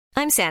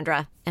I'm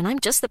Sandra, and I'm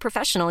just the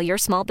professional your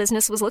small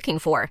business was looking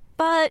for.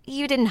 But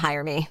you didn't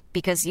hire me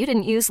because you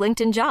didn't use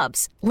LinkedIn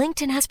Jobs.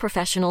 LinkedIn has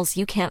professionals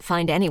you can't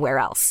find anywhere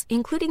else,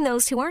 including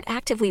those who aren't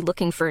actively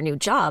looking for a new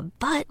job,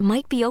 but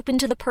might be open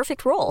to the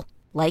perfect role,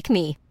 like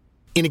me.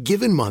 In a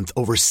given month,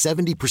 over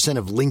 70%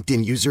 of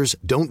LinkedIn users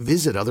don't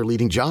visit other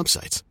leading job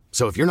sites.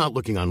 So if you're not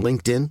looking on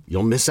LinkedIn,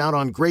 you'll miss out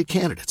on great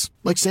candidates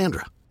like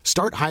Sandra.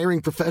 Start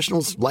hiring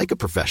professionals like a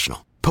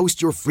professional.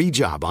 Post your free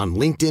job on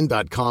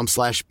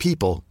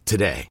linkedin.com/people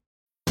today.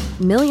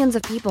 Millions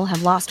of people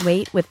have lost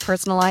weight with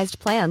personalized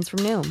plans from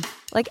Noom.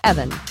 Like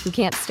Evan, who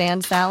can't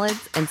stand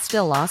salads and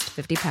still lost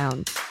 50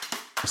 pounds.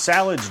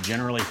 Salads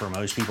generally for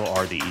most people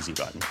are the easy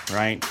button,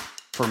 right?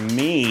 For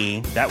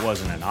me, that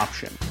wasn't an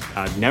option.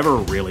 I never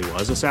really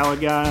was a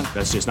salad guy.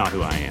 That's just not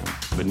who I am.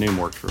 But Noom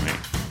worked for me.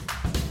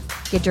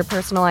 Get your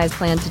personalized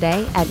plan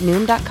today at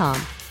Noom.com.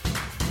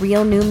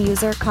 Real Noom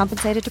user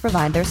compensated to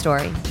provide their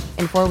story.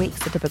 In 4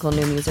 weeks, the typical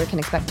Noom user can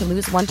expect to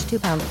lose 1 to 2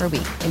 pounds per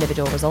week.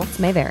 Individual results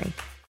may vary.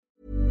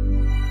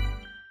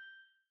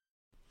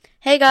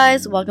 Hey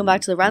guys, welcome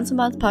back to the Ransom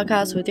Bands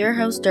podcast with your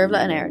hosts Dervla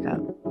and Erica.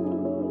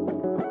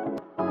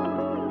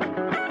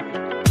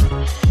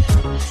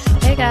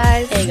 Hey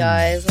guys. Hey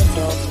guys, what's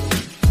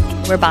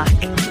up? We're back.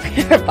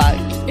 We're back.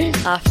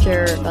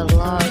 After a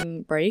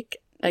long break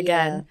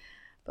again. Yeah.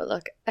 But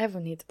look,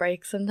 everyone needs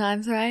breaks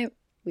sometimes, right?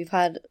 We've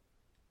had,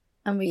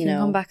 And we can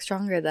come back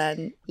stronger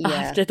then Yeah.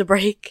 after the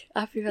break.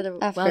 After you've had a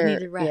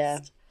well-needed rest. Yeah.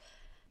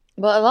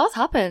 Well, a lot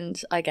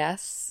happened, I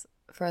guess,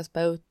 for us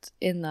both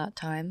in that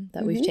time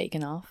that we've Mhm.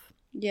 taken off.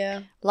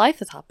 Yeah. Life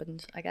has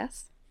happened, I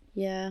guess.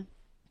 Yeah.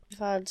 We've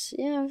had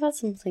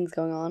some things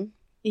going on.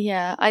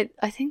 Yeah,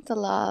 I think the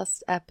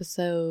last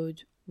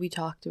episode we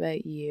talked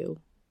about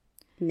you.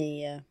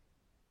 Me, yeah.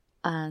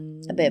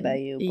 And A bit about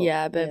you. But,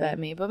 yeah, a bit about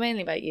me, but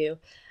mainly about you.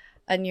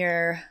 And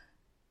your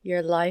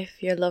life,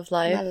 your love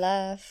life. My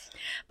life.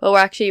 But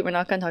we're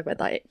not going to talk about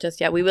that just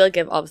yet. We will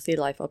give obviously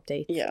life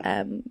updates.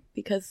 Yeah.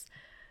 Because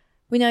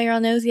we know you're all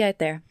nosy out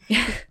there.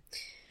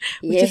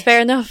 Which is fair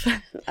enough.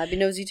 I'd be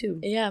nosy too.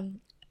 Yeah.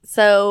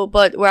 So,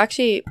 but we're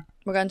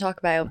going to talk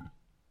about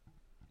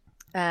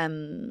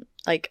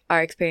like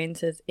our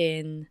experiences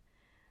in,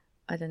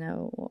 I don't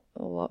know,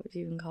 what would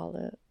you even call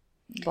it?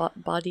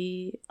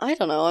 Body I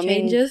don't know. I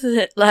changes? Is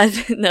it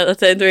like, no, that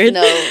sounds weird.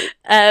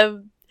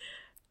 No.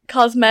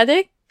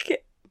 Cosmetic?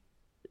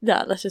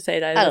 No, let's just say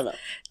that. I don't know.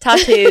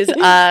 Tattoos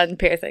and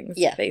piercings,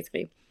 Yeah.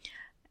 basically.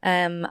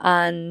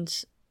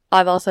 And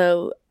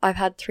I've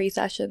had 3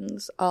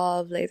 sessions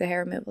of laser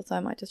hair removal, so I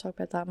might just talk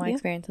about that, my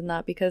experience in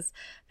that, because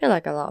I feel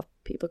like a lot of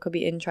people could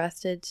be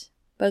interested,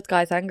 both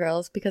guys and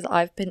girls, because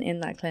I've been in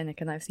that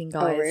clinic and I've seen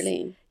guys. Oh,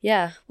 really?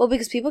 Yeah. Well,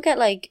 because people get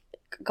like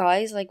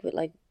guys like with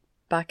like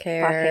Back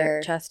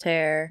hair, chest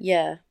hair,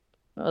 yeah,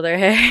 other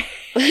hair.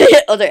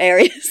 other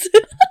areas.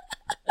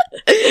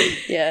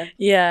 Yeah.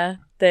 Yeah.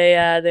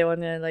 They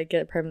want to like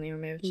get it permanently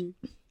removed. Mm.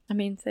 I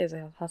mean, saves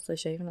a hassle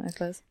shaving it, I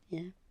suppose.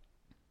 Yeah.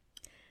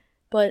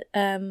 But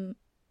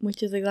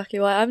which is exactly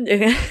why I'm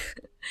doing it.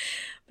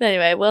 But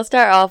anyway, we'll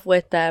start off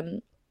with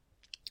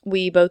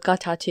we both got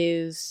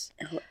tattoos.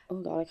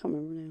 Oh god, I can't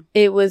remember now.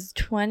 It was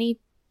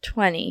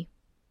 2020.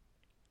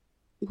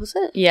 Was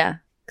it? Yeah,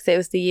 because it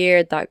was the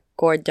year that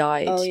Gord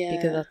died. Oh, yeah.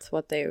 Because that's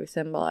what they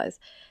symbolize.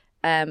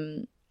 Yeah,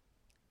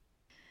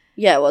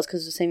 it was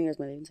because it was the same year as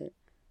my leaving cert.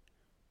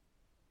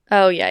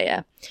 Oh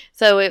yeah.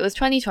 So it was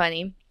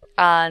 2020,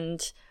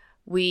 and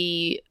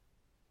we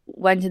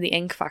went to the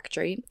ink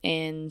factory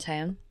in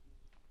town,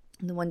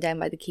 the one down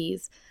by the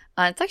quays,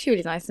 and it's actually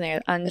really nice in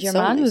there. And It's your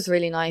so man nice. was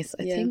really nice.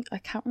 I think I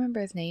can't remember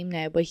his name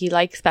now, but he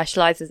like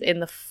specializes in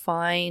the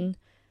fine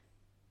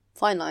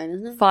line,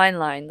 isn't it?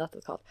 line. That's what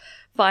it's called,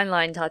 fine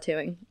line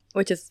tattooing,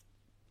 which is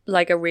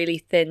like a really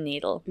thin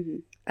needle,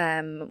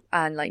 and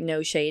like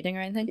no shading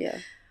or anything. Yeah.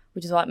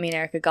 Which is what me and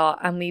Erica got,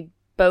 and we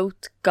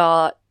both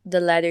got the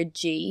letter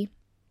G,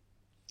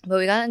 but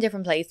we got it in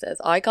different places.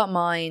 I got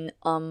mine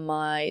on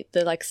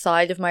the like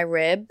side of my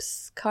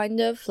ribs, kind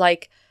of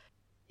like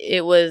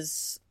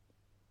it's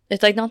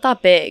like not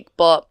that big,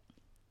 but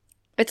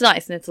it's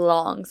nice and it's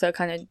long, so it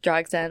kind of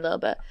drags down a little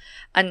bit.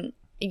 And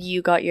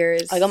you got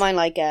yours. I got mine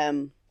like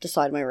the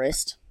side of my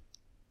wrist.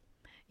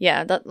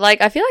 Yeah, that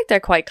like I feel like they're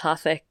quite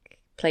classic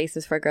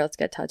places for girls to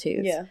get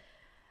tattoos. Yeah.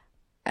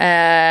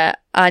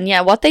 And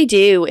yeah, what they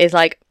do is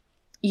like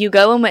you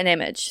go in with an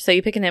image, so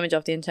you pick an image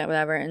off the internet,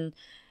 whatever, and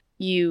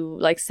you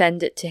like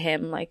send it to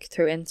him like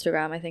through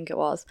Instagram, I think it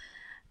was.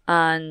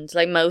 And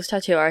like most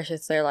tattoo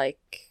artists, they're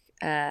like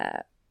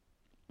I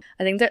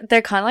think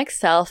they're kind of like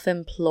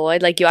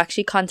self-employed. Like you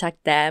actually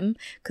contact them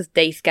because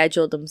they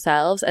schedule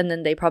themselves, and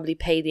then they probably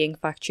pay the ink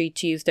factory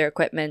to use their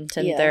equipment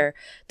and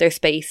their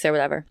space or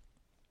whatever.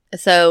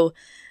 So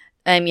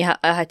I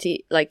had to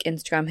like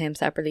Instagram him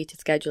separately to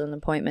schedule an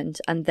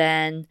appointment, and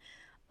then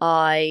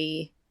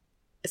I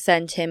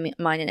sent him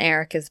mine and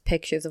Erica's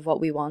pictures of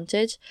what we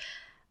wanted,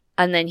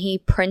 and then he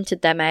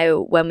printed them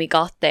out when we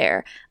got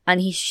there,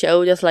 and he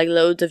showed us like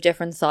loads of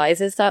different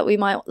sizes that we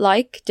might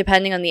like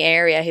depending on the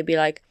area. He'd be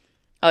like,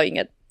 oh, you can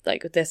get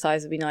like this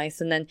size would be nice,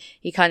 and then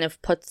he kind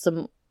of put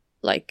some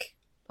like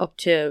up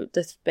to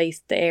the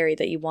area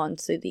that you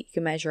want, so that you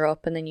can measure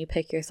up, and then you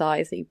pick your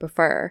size that you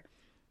prefer.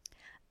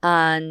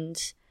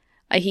 And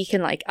he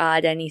can like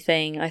add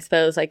anything, I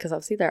suppose, like, because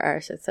obviously they're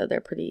artists, so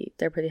they're pretty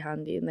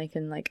handy, and they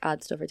can like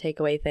add stuff or take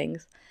away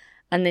things.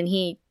 And then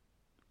he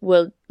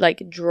will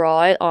like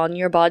draw it on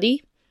your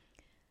body.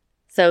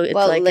 So it's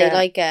like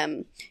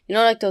you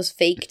know, like those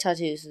fake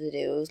tattoos they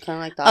do. It was kind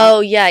of like that. Oh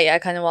yeah,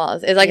 it kind of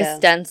was. It's like a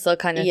stencil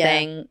kind of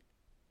thing,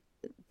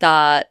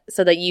 that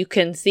so that you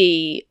can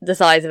see the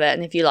size of it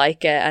and if you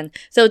like it. And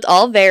so it's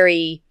all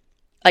very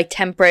like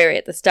temporary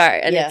at the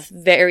start, and it's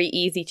very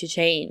easy to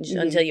change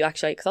until you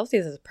actually, because obviously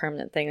this is a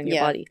permanent thing on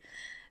your body.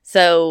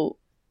 So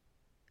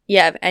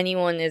yeah, if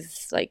anyone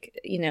is like,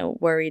 you know,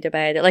 worried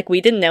about it, like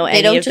we didn't know any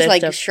of this stuff. They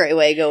don't just like straight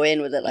away go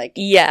in with it, like.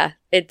 Yeah,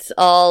 it's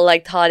all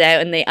like thought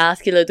out, and they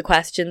ask you loads of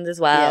questions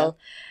as well,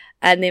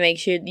 and they make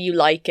sure you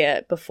like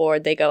it before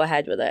they go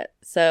ahead with it.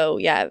 So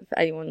yeah, if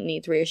anyone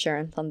needs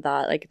reassurance on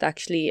that, like it's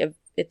actually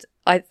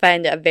I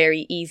found it a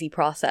very easy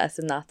process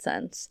in that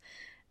sense,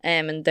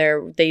 and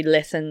they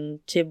listen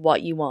to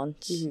what you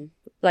want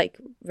like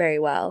very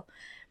well.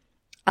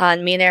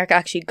 And me and Eric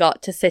actually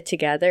got to sit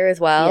together as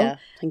well. Yeah,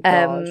 thank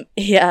God.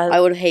 Yeah.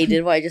 I would have hated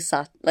if I just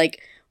sat, like,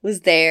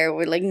 was there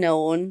with, like,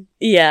 no one.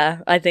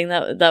 Yeah, I think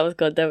that was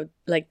good. That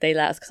they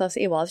let us, because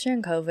obviously it was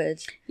during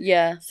COVID.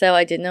 Yeah. So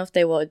I didn't know if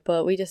they would,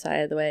 but we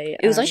decided the way.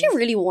 It was actually a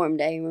really warm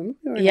day, remember?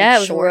 We were in, it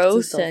was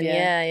roasting.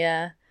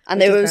 Yeah.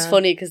 And it was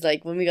funny, because,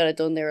 like, when we got it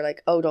done, they were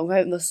like, oh, don't go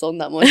out in the sun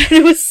that much.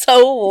 It was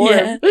so warm.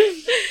 Yeah.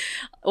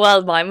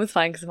 Well, mine was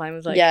fine, because mine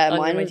was, like,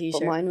 under my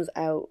t-shirt. But mine was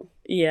out.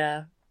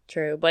 Yeah.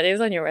 True, but it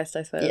was on your wrist,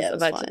 I suppose. Yeah, it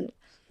was fine.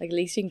 Like, at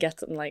least you can get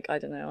something, like, I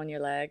don't know, on your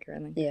leg or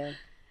anything.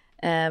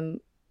 Yeah.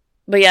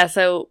 But yeah,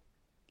 so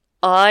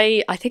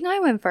I think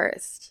I went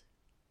first.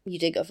 You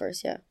did go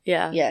first, yeah.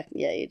 Yeah,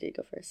 you did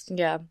go first.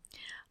 Yeah,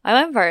 I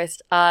went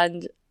first,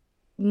 and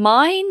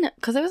mine,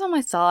 because it was on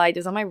my side, it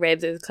was on my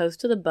ribs, it was close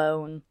to the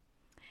bone.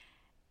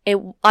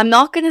 I'm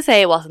not gonna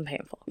say it wasn't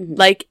painful.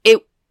 Like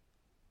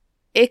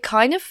it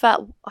kind of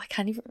felt, I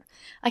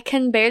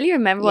can barely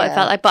remember what it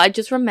felt like, but I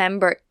just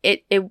remember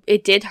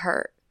it did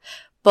hurt.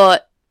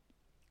 But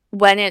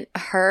when it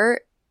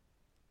hurt,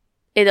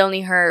 it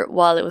only hurt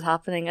while it was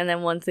happening, and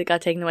then once it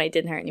got taken away, it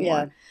didn't hurt anymore.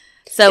 Yeah.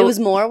 So it was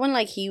more when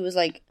like he was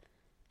like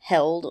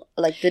held,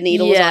 like the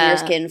needle was on your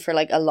skin for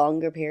like a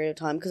longer period of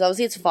time, because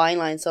obviously it's fine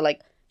line, so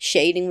like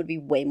shading would be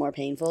way more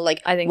painful.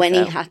 Like I think when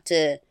he had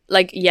to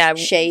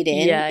shade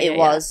in, it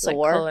was sore.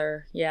 Like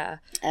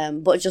color,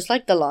 but just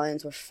like the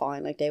lines were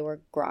fine, like they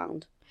were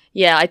ground.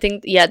 Yeah, I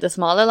think the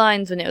smaller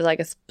lines, when it was like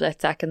a split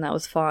second, that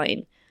was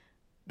fine.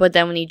 But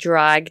then when he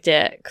dragged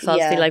it, because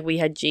obviously like we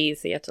had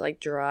G's, so you had to like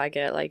drag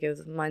it, like it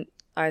was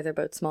either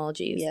about small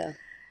G's. Yeah.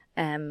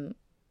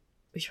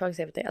 We should probably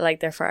say what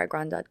they're for our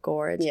granddad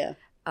Gord. Yeah.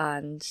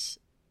 And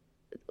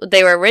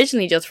they were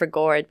originally just for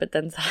Gord, but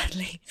then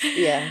sadly,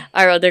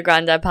 our other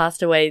granddad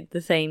passed away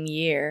the same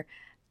year.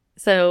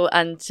 So,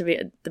 and to be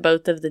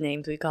both of the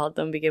names we called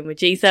them begin with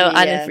G. So,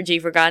 and it's for G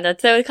for granddad.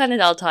 So it kind of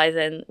all ties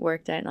in,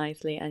 worked out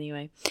nicely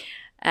anyway.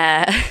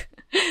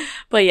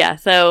 But yeah,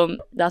 so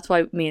that's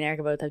why me and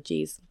Erica both have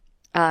G's.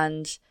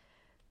 And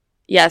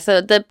yeah,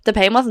 so the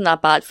pain wasn't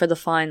that bad for the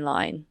fine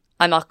line.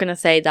 I'm not going to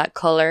say that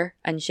colour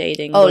and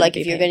shading. Oh, like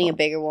if you're getting a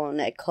bigger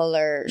one,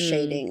 colour,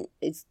 shading,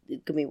 it's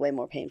going to be way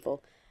more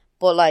painful.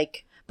 But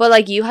like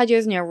you had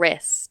yours on your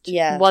wrist.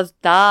 Yeah. Was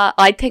that,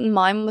 I think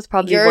mine was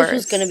probably yours worse. Yours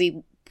was going to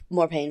be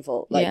more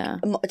painful.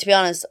 Like, to be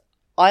honest,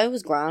 I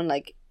was ground,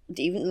 like,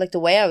 even like the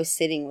way I was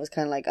sitting was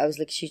kind of like, I was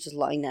like, she's just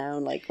lying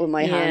down, like with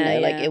my hand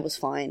out, like it was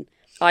fine.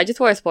 I just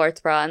wore a sports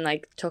bra and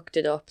like tucked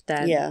it up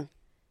then. Yeah.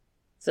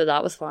 So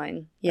that was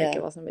fine. Yeah. Like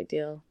it wasn't a big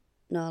deal.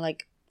 No,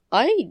 like,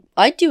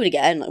 I'd do it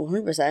again, like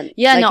 100%.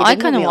 Yeah, like, no, I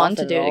kind of want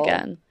to do it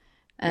again.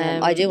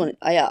 I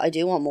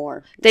do want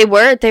more. They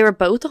were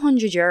both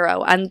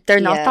 €100, and they're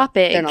not that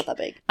big. They're not that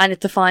big, and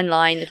it's a fine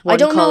line. It's one I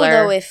don't colour.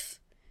 know though if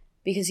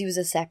because he was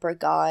a separate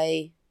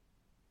guy,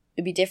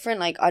 it'd be different.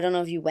 Like I don't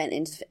know if you went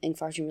into the ink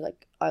factory and were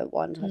like, I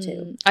want a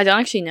tattoo. I don't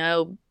actually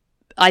know.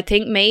 I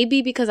think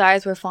maybe because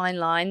ours were fine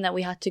line that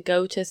we had to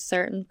go to a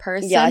certain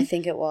person. Yeah, I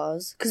think it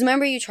was. Because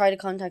remember you tried to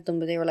contact them,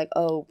 but they were like,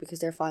 oh, because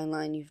they're fine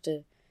line, you have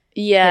to.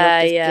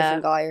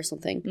 Different guy or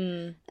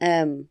something.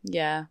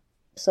 Yeah.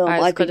 So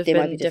I think they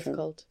might be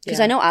difficult because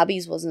I know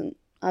Abby's wasn't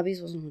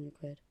 £100.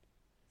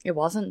 It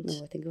wasn't.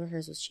 No, I think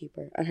hers was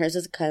cheaper, and hers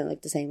is kind of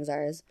like the same as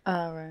ours.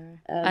 Oh right.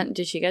 And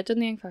did she get it done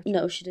in the ink factory?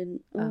 No, she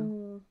didn't.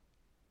 Oh.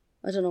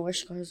 I don't know where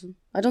she got hers done.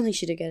 I don't think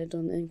she did get it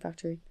done in the ink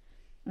factory.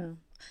 Oh.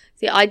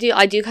 See, I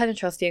do kind of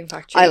trust the ink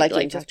factory. I like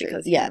the ink factory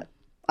because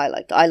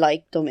I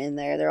like them in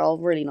there. They're all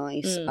really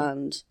nice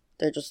and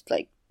they're just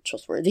like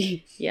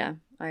trustworthy. Yeah,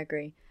 I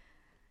agree.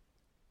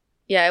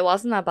 Yeah, it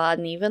wasn't that bad,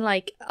 and even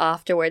like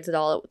afterwards at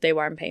all, they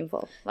weren't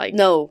painful. Like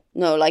no,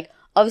 like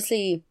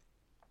obviously,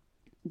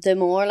 the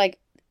more like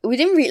we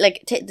didn't really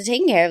like the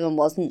taking care of them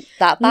wasn't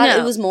that bad.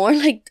 No. It was more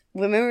like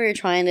remember we were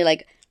trying to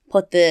like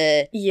put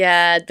the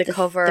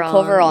cover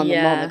on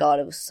them. Oh my god,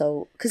 it was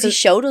so, because he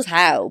showed us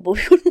how, but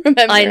we couldn't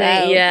remember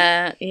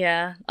how.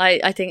 Yeah.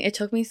 I think it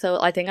took me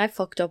I think I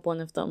fucked up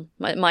one of them.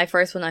 My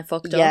first one I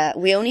fucked up. Yeah,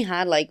 we only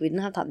had we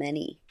didn't have that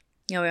many.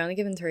 Yeah, we only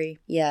given 3.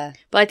 Yeah.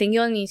 But I think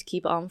you only need to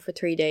keep it on for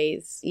 3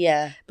 days.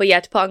 Yeah. But you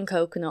had to put on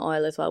coconut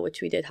oil as well,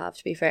 which we did have,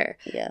 to be fair.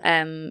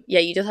 Yeah.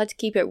 You just had to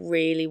keep it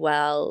really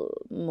well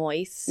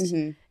moist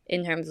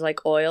in terms of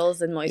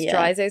oils and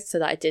moisturizers so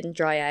that it didn't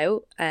dry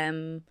out.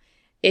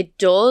 It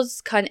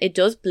does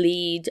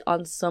bleed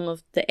on some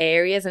of the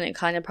areas, and it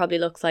kind of probably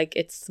looks like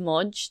it's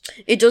smudged.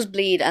 It does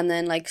bleed, and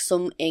then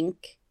some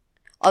ink.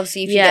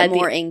 Obviously, if you get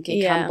more ink,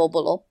 it can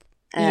bubble up.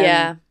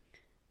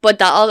 But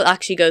that all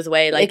actually goes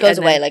away. It goes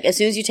away. As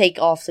soon as you take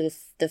off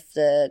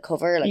the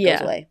cover, it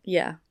goes away.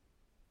 Yeah.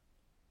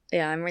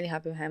 Yeah, I'm really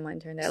happy with how mine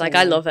turned out.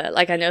 I love it.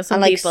 I know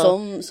some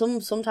people...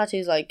 some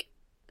tattoos,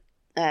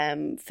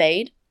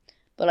 fade.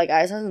 But,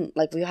 ours hasn't...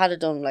 we had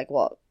it done,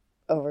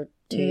 over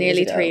 2 years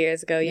Nearly ago. 3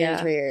 years ago, yeah.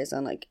 Nearly 3 years,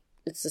 and,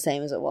 it's the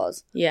same as it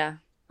was. Yeah.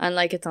 And,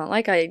 it's not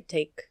like I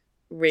take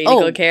really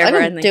good care of it.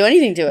 I don't do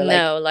anything to it.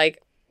 No,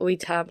 we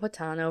put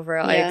tan over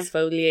it. I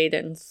exfoliate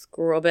it and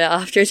scrub it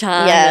after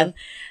tan. Yeah. And,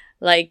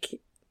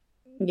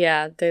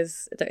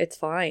 it's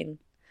fine.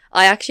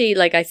 I actually,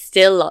 I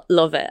still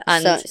love it.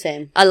 And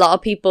same. A lot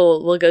of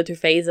people will go through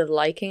phases of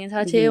liking a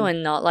tattoo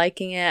and not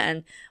liking it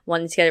and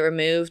wanting to get it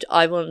removed.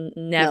 I will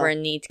never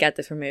need to get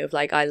this removed.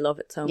 I love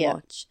it so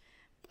much.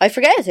 I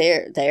forget it's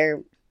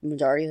there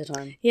majority of the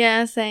time.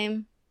 Yeah,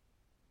 same.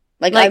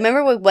 I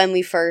remember when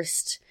we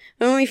first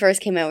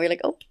came out, we were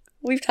like, oh,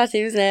 we've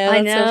tattoos now.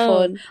 I know. So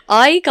fun.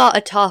 I got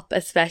a top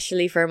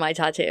especially for my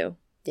tattoo.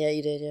 Yeah,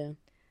 you did, yeah.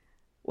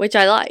 Which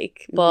I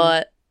like,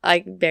 but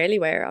I barely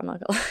wear it, I'm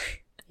not gonna lie.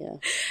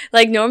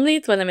 Yeah. Normally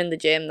it's when I'm in the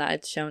gym that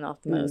it's shown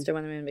off the most, or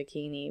when I'm in a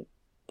bikini.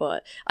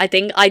 But I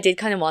think I did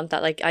kind of want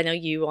that. I know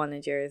you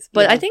wanted yours,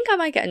 but I think I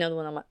might get another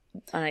one on my.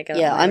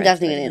 Yeah, I'm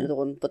definitely gonna get another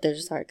one, but they're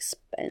just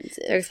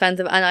expensive. They're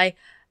expensive, and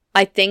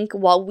I think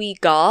what we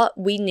got,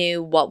 we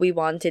knew what we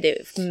wanted.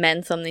 It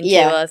meant something to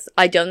us.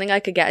 I don't think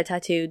I could get a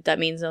tattoo that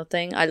means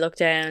nothing. I looked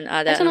down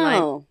at it.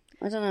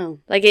 I don't know.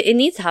 It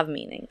needs to have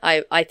meaning.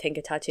 I think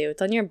a tattoo.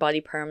 It's on your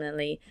body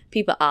permanently.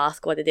 People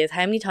ask what it is.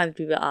 How many times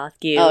do people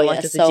ask you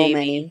what does a G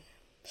mean?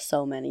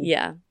 So many.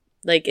 Yeah.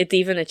 It's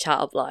even a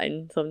chat-up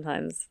line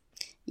sometimes.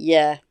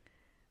 Yeah.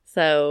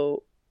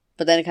 So.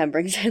 But then it kind of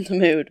brings down the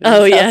mood.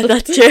 Oh yeah,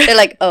 that's true. They're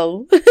like,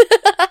 oh.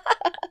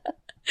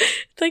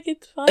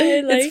 It's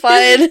fine. It's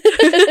fine.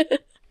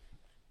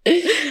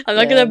 I'm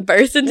not gonna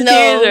burst into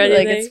tears or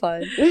anything. It's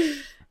fine.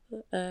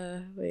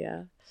 But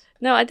yeah.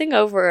 No, I think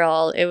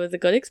overall it was a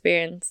good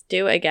experience.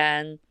 Do it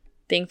again.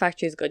 Thing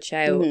Factory is a good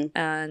shout.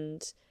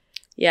 And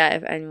yeah,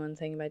 if anyone's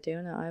thinking about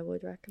doing it, I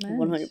would recommend.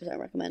 100%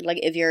 recommend.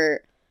 If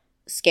you're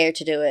scared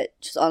to do it,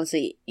 just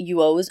honestly, you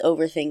always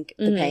overthink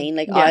the pain.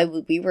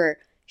 We were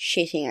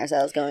shitting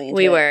ourselves going into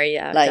it. We were,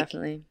 yeah,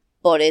 definitely.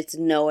 But it's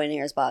nowhere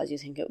near as bad as you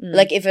think it.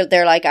 If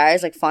they're like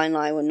ours, fine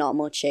line with not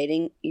much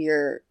shading,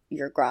 you're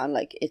grand.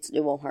 It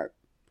won't hurt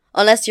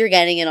unless you're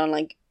getting it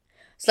on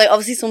it's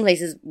obviously some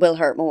places will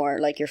hurt more,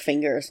 your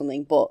finger or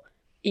something. But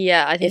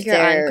yeah, I think your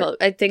ankle.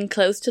 I think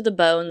close to the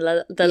bone,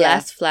 the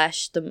less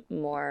flesh, the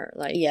more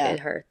it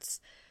hurts.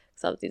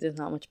 So obviously there's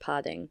not much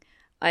padding.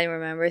 I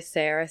remember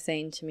Sarah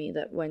saying to me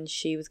that when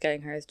she was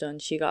getting hers done,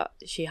 she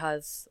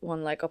has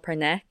one up her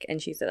neck,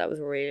 and she said that was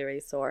really,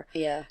 really sore.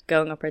 Yeah,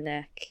 going up her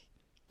neck.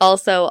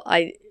 Also,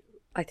 I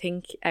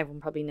think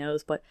everyone probably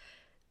knows, but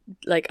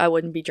I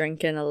wouldn't be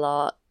drinking a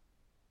lot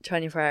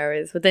 24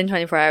 hours within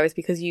 24 hours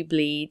because you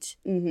bleed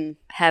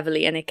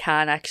heavily, and it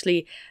can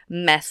actually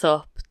mess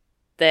up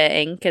the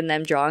ink and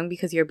them drawing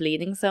because you're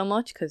bleeding so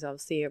much, because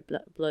obviously your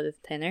blood is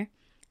thinner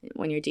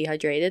when you're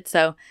dehydrated.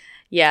 So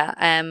yeah,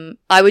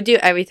 I would do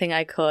everything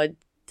I could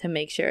to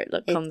make sure it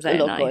comes out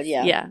nice. Good,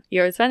 yeah,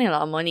 you're spending a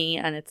lot of money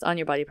and it's on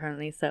your body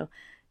permanently, so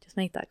just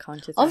make that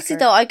conscious obviously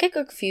effort. Though I get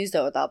confused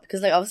though with that,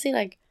 because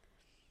obviously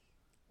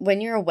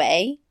when you're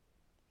away,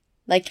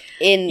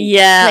 in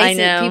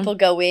places people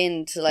go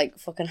in to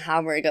fucking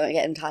hammer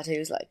getting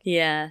tattoos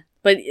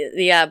but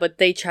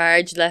they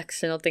charge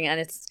less or nothing,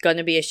 and it's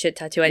gonna be a shit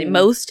tattoo. And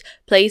most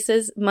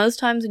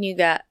times when you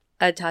get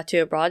a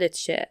tattoo abroad, it's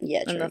shit.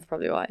 Yeah, true. And that's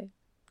probably why.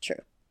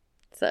 True.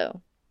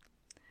 So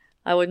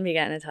I wouldn't be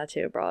getting a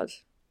tattoo abroad.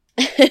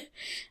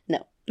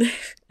 No.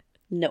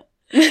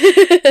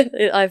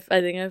 I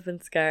think I've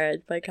been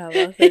scared by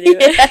Kavos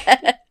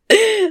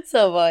anyway.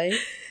 So have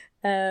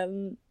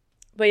I.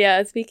 But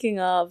yeah, speaking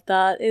of,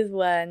 that is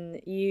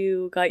when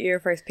you got your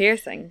first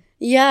piercing.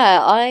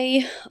 Yeah,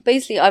 I've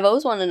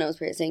always wanted a nose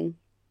piercing.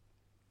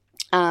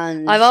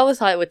 And I've always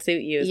thought it would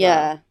suit you as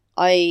well.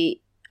 Yeah,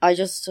 I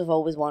just have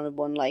always wanted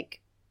one,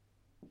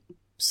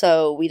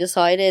 so we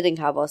decided in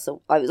Cabo,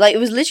 so I was it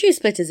was literally a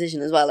split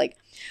decision as well,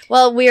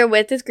 well, we were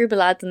with this group of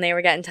lads and they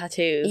were getting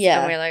tattoos. Yeah.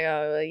 And we were like,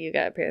 oh, well, you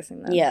get a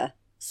piercing then. Yeah.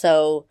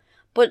 So,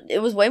 but it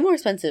was way more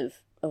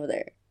expensive over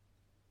there.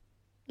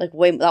 The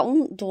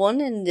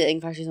one in the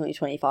Ink Factory is only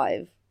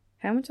 25.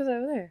 How much was it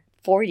over there?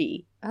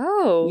 40.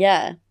 Oh.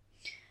 Yeah.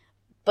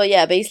 But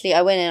yeah, basically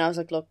I went in, I was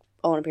like, look,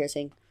 I want a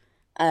piercing.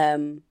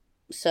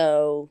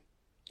 So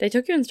they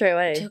took you in straight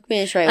away. Took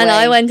me in straight away. And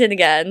I went in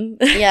again.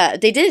 Yeah,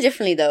 they did it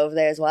differently though over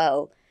there as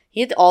well. He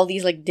had all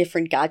these like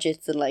different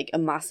gadgets and like a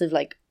massive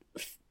like,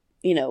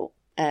 you know,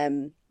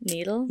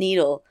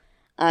 needle,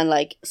 and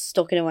like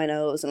stuck it in my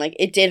nose, and like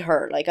it did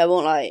hurt. Like I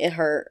won't lie, it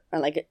hurt,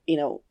 and like, you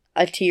know,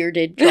 a tear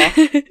did drop.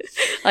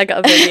 I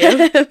got a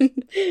video.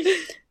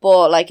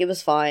 But like it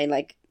was fine,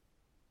 like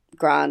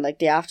grand. Like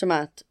the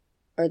aftermath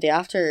or the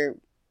after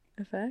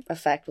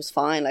effect was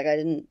fine. Like I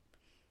didn't.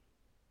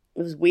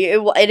 It was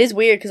weird. It is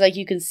weird because like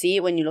you can see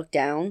it when you look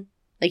down.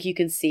 Like you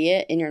can see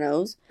it in your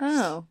nose.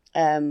 Oh.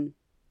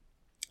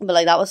 But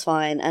like that was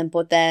fine, and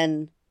but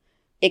then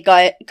it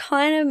got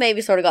kind of maybe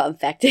sort of got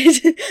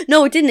infected.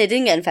 No, it didn't. It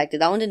didn't get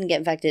infected. That one didn't get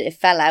infected. It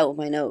fell out of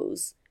my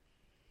nose,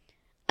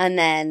 and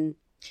then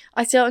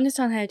I still don't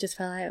understand how it just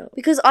fell out.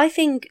 Because I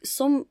think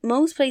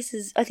most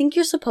places, I think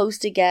you're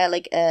supposed to get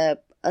like a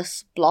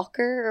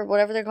blocker or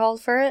whatever they're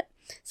called for it,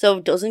 so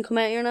it doesn't come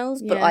out your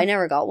nose. But I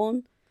never got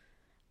one,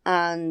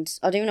 and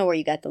I don't even know where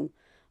you get them.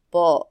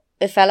 But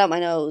it fell out my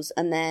nose,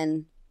 and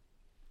then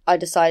I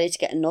decided to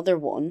get another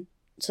one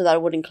so that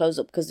it wouldn't close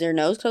up, because their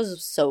nose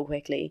closes so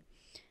quickly.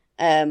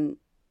 And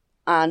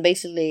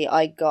basically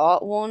I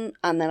got one,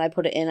 and then I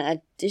put it in, and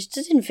it just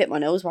didn't fit my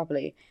nose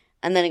properly,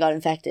 and then it got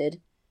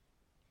infected.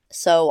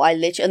 So I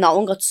literally, and that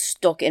one got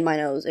stuck in my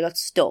nose. It got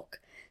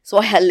stuck. So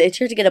I had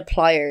literally to get a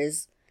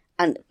pliers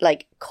and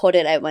like cut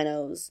it out my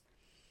nose.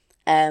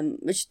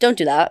 Which don't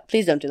do that.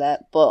 Please don't do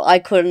that. But I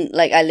couldn't,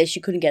 like, I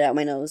literally couldn't get it out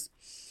my nose.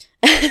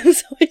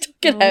 So I took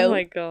it out. Oh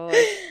my god.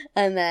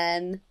 And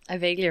then I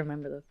vaguely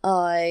remember this.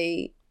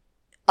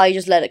 I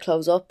just let it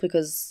close up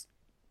because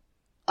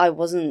I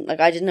wasn't, like,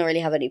 I didn't really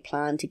have any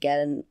plan to get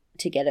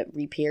it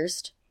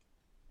re-pierced.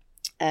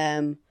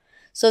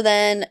 So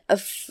then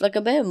like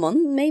about a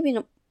month, maybe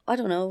not, I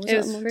don't know. It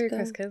was for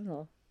Chris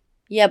Kindle.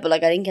 Yeah, but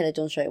like I didn't get it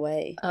done straight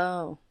away.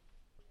 Oh.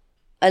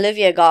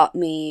 Olivia got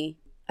me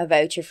a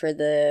voucher for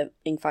the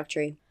ink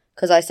factory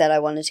because I said I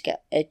wanted to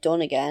get it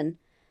done again.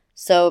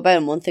 So about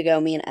a month ago,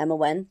 me and Emma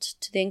went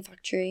to the ink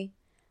factory,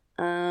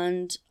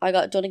 and I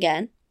got it done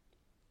again.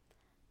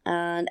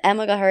 And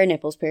Emma got her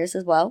nipples pierced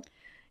as well.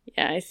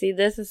 Yeah, I see.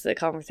 This is a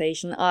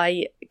conversation.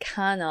 I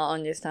cannot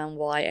understand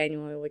why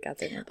anyone would get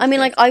their nipples I mean,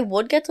 pierced. like, I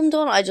would get them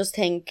done. I just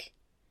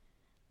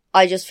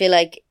feel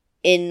like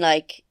in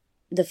like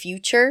the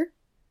future,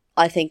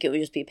 I think it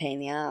would just be a pain in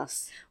the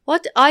ass.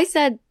 What I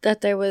said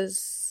that there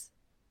was,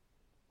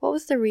 what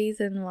was the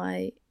reason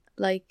why,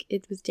 like,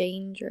 it was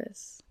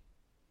dangerous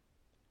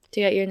to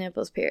get your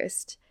nipples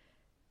pierced?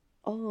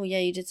 Oh yeah,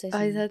 you did say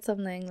something. I said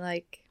something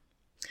like,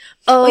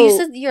 oh, you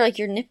said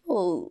your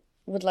nipple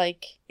would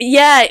like,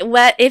 yeah,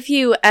 well, if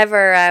you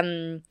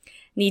ever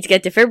need to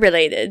get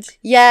defibrillated,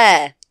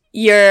 yeah,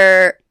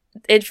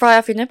 it'd fry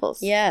off your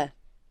nipples. Yeah.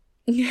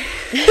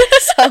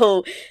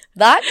 So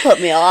that put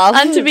me off.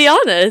 And to be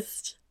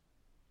honest,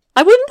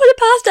 I wouldn't put it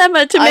past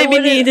Emma to maybe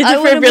need a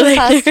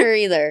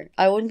defibrillator.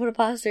 I wouldn't put it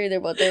past her either.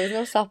 But there was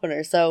no stopping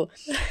her. So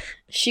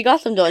she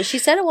got them done. She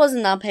said it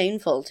wasn't that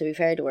painful, to be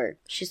fair to her.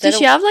 She said, does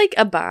she have like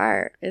a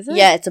bar? Is it?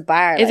 Yeah, it's a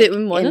bar. Is it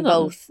in one of them?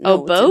 Both. No,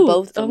 both. It's in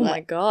both of them. Oh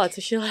my god!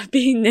 So she'll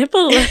be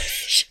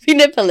nippleless. She'll be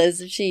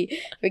nippleless if she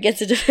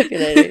gets a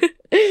defibrillator.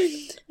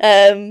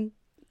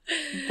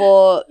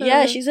 But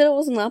yeah, she said it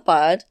wasn't that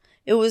bad.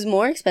 It was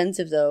more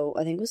expensive though.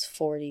 I think it was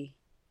 40.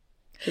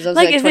 Was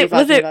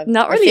it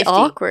not really 50.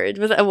 Awkward?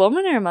 Was it a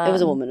woman or a man? It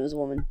was a woman.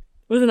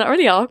 Was it not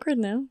really awkward?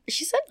 No.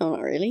 She said no,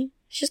 not really.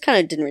 She just kind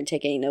of didn't really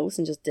take any notes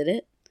and just did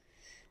it.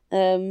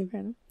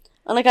 And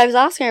like I was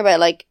asking her about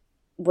like,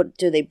 what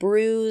do they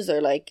bruise or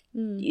like,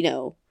 you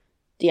know,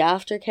 the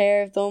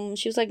aftercare of them.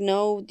 She was like,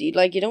 no, you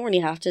don't really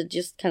have to,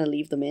 just kind of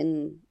leave them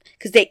in,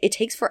 because it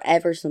takes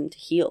forever for them to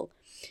heal.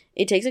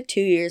 It takes like 2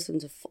 years for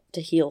them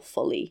to heal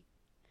fully,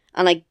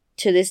 and like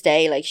to this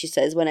day, like she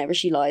says, whenever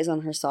she lies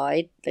on her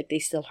side, like they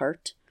still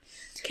hurt.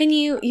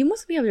 You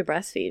must be able to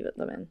breastfeed with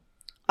them in.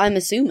 I'm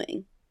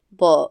assuming,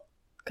 but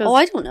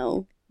I don't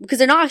know, because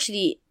they're not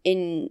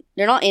in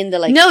the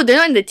like. No, they're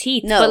not in the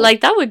teeth. No, but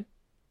like that would.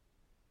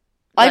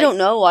 I don't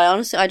know.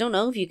 I don't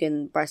know if you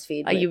can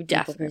breastfeed. You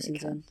definitely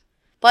can.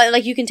 But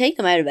like you can take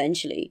them out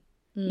eventually.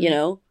 You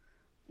know,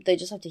 they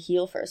just have to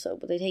heal first. So,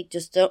 but they take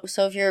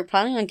so if you're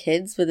planning on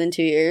kids within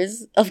 2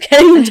 years of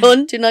getting them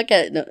done, do not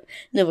get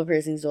nipple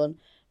piercings done.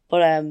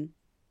 But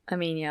I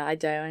mean, yeah, I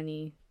doubt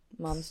any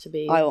moms to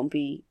be. I won't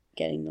be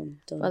getting them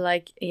done. But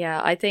like,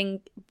 yeah, I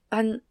think,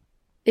 and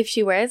if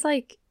she wears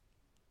like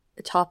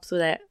tops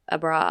without a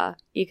bra,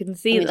 you can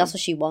see. I mean, that's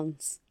what she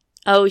wants.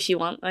 Oh, she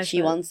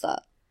wants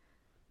that.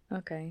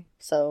 Okay.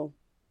 So.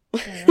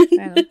 Fair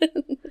enough.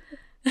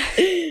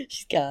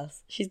 She's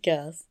gas.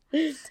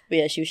 But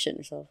yeah, she was shitting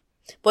herself.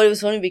 But it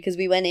was funny because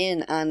we went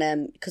in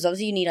and because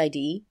obviously you need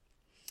ID.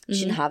 She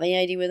didn't have any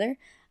ID with her.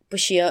 But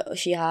she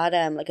had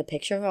like a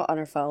picture of her on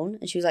her phone,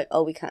 and she was like,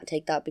 "Oh, we can't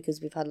take that because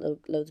we've had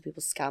loads of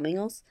people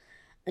scamming us."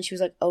 And she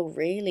was like, "Oh,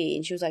 really?"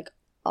 And she was like,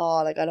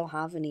 "Oh, like I don't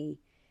have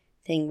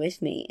anything with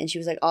me." And she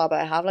was like, "Oh,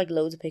 but I have like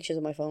loads of pictures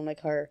on my phone,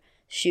 like her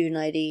student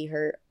ID,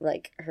 her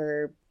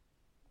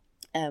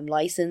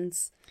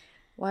license."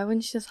 Why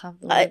wouldn't she just have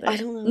them? I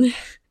don't know.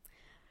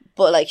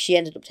 But like she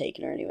ended up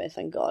taking her anyway,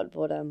 thank God.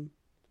 But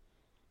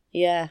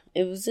yeah,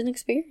 it was an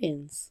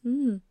experience.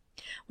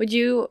 Would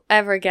you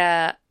ever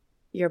get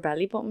your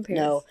belly button pierced?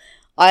 No,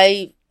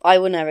 I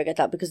would never get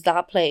that because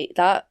that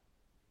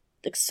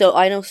like, so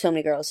I know so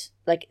many girls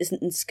like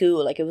in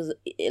school, like it was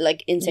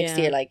like in sixth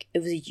year, like it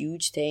was a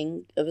huge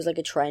thing. It was like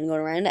a trend going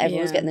around.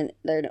 Everyone was getting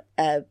their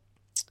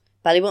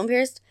belly button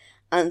pierced,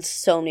 and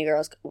so many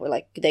girls were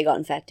like they got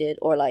infected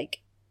or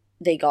like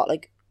they got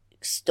like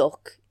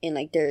stuck in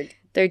like their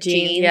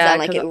jeans and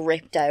like it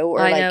ripped out.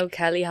 Or I know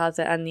Kelly has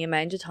it, and the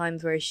amount of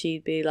times where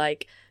she'd be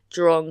like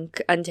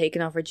drunk and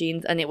taking off her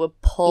jeans and it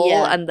would pull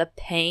and the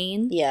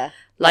pain. Yeah.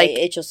 Like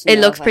it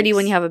looks pretty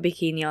when you have a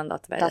bikini on.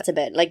 That's a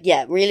bit like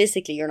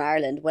realistically you're in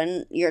Ireland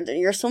when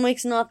your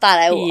stomach's not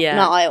that out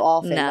not out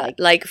often.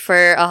 Like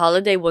for a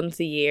holiday once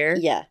a year.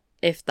 Yeah.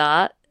 If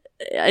that,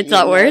 it's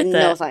not worth it.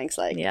 No thanks.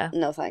 Like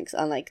no thanks.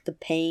 And like the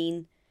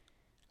pain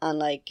and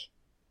like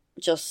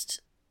just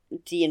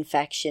the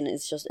infection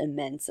is just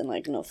immense and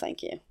like no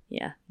thank you.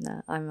 Yeah,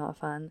 no, I'm not a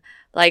fan.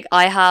 Like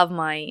I have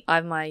my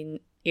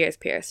ears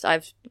pierced.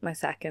 I've my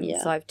second,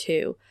 so I have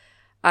 2.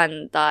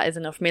 And that is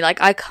enough for me. Like,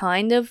 I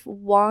kind of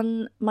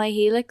want my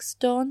helix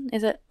done.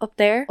 Is it up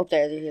there? Up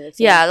there, the helix.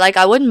 Yeah, like,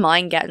 I wouldn't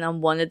mind getting on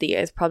one of the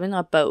ears. Probably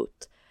not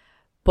both.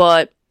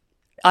 But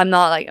I'm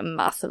not, like, a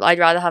massive... I'd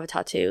rather have a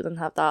tattoo than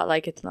have that.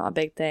 Like, it's not a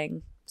big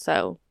thing.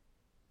 So,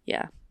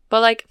 yeah.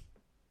 But, like,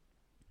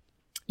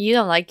 you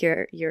don't like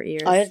your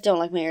ears. I don't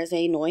like my ears.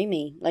 They annoy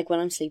me. Like, when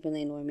I'm sleeping,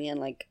 they annoy me. And,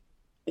 like,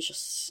 it's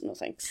just... No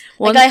thanks.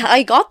 Like,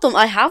 I got them...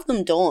 I have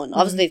them done.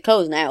 Obviously, they've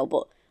closed now.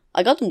 But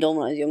I got them done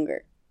when I was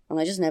younger. And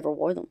I just never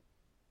wore them.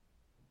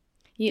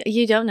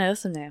 You don't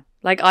notice them now.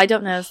 Like, I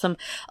don't notice them.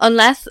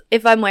 Unless,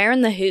 if I'm wearing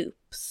the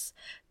hoops,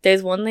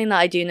 there's one thing that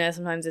I do know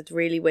sometimes it's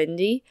really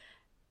windy.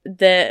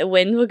 The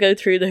wind will go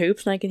through the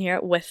hoops and I can hear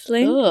it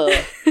whistling. Ugh,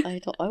 I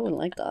wouldn't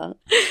like that.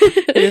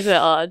 It is a bit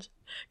odd.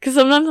 Because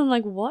sometimes I'm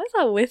like, why is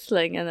that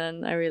whistling? And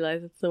then I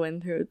realise it's the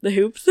wind through the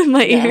hoops in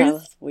my ears. Yeah,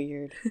 that's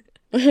weird.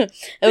 It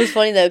was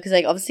funny though, because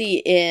like,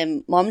 obviously,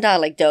 mom and dad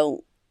like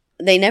don't.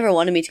 They never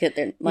wanted me to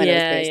get my nose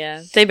pierced.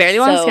 Yeah. They barely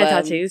want us to get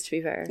tattoos, to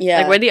be fair. Yeah.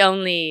 Like, we're the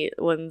only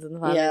ones in the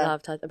family that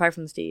have tattoos, apart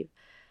from Steve.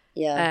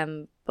 Yeah.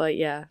 But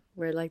yeah,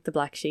 we're like the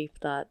black sheep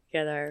that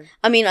get our...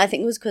 I mean, I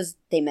think it was because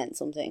they meant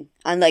something.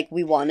 And, like,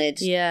 we wanted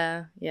to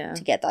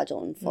get that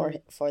done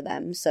for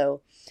them.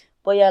 So,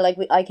 but yeah, like,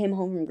 I came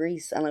home from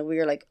Greece and, like, we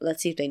were like,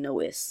 let's see if they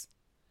notice.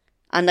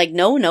 And, like,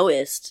 no one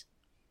noticed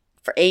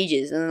for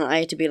ages. And then I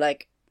had to be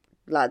like,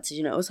 lads, did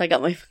you know? So I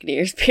got my fucking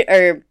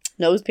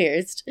nose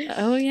pierced.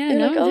 Oh yeah,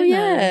 like, oh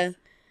yeah.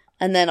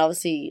 And then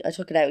obviously I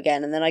took it out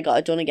again, and then I got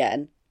it done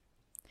again.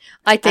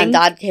 I think.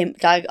 And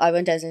Dad, I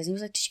went downstairs and he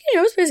was like, "Did you get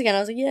your nose pierced again?" I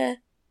was like, "Yeah."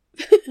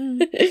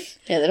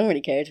 Yeah, they don't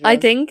really care. I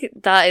think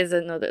that is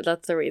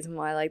that's the reason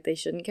why like they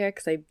shouldn't care,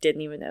 because they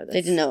didn't even know this.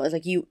 They didn't know. It's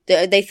like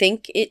they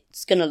think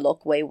it's gonna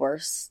look way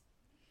worse.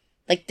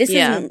 Like this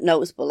isn't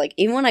noticeable. Like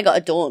even when I got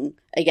it done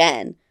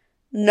again,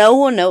 no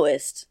one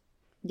noticed.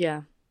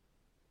 Yeah.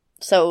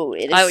 So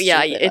it is. Oh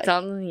yeah, stupid, it's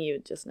not something you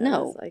just notice.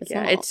 No, like, it's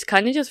not. It's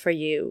kind of just for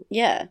you.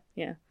 Yeah.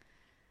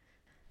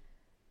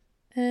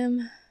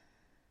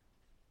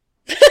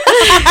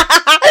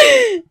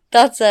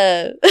 That's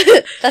a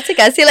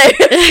guess. See you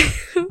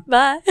later.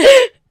 Bye.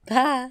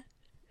 Bye.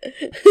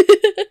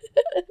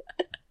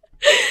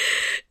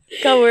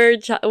 God,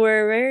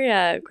 we're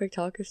very quick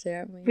talkers there,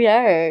 aren't we? We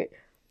are.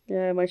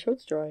 Yeah, my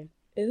throat's dry.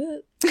 Is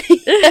it?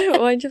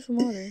 Why don't you have some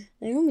water?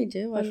 I normally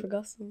do. I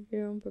forgot some.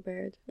 You're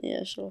unprepared.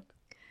 Yeah, sure.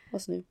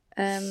 What's new?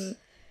 Oh,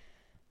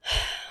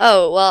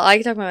 well, I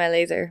can talk about my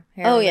laser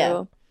hair. Oh,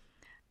 yeah.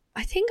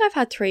 I think I've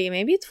had 3,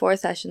 maybe it's 4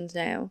 sessions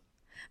now.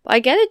 But I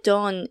get it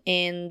done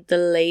in the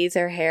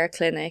laser hair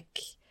clinic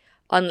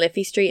on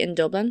Liffey Street in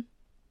Dublin.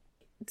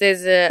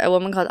 There's a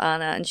woman called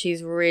Anna, and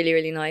she's really,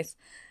 really nice.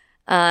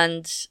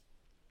 And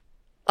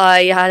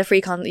I had a free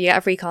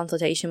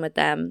consultation with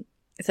them.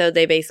 So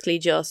they basically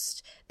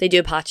they do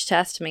a patch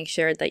test to make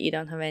sure that you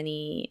don't have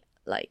any,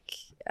 like,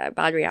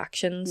 bad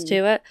reactions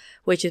to it,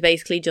 which is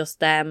basically just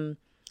them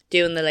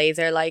doing the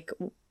laser like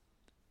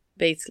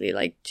basically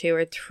like 2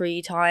 or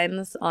 3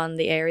 times on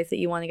the areas that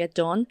you want to get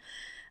done,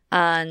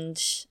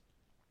 and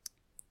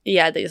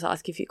yeah, they just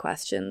ask you a few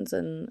questions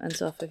and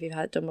stuff if you've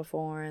had it done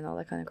before and all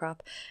that kind of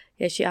crap.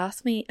 Yeah, she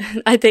asked me.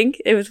 I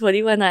think it was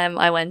funny when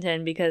I went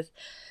in, because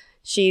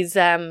she's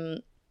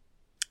not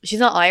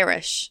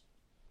Irish,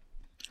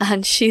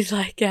 and she's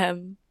like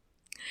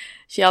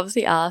she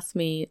obviously asked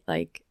me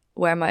like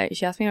where my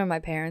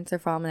parents are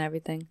from and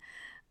everything,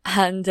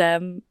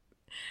 and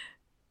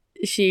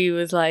she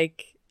was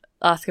like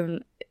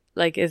asking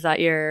like, is that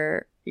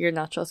your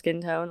natural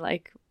skin tone,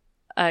 like,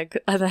 and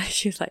then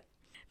she's like,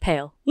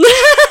 pale.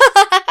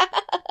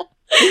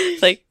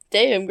 Like,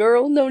 damn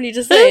girl, no need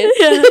to say it.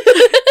 Yeah.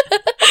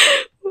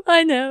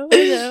 I know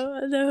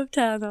I'm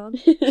tan on.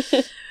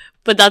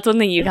 But that's one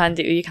thing you can't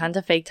do. You can't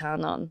have fake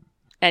tan on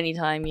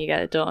anytime you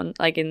get it done,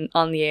 like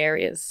on the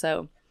areas.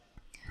 So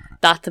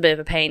that's a bit of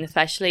a pain,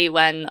 especially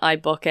when I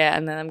book it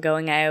and then I'm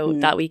going out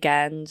that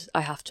weekend.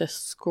 I have to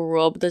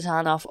scrub the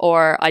tan off,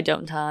 or I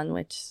don't tan,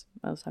 which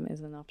most of the time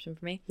isn't an option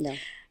for me. No.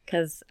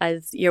 Because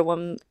as your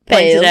one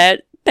pointed out,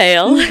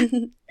 pale.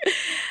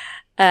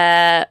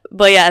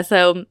 But yeah,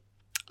 so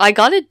I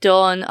got it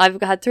done.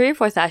 I've had 3 or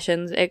 4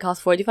 sessions. It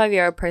costs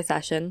 €45 per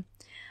session.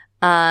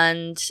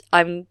 And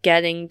I'm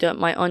getting done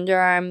my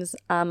underarms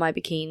and my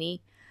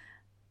bikini.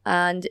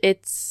 And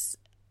it's...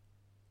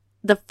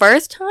 The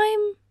first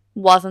time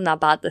wasn't that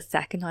bad. The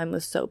second time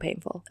was so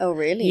painful. Oh,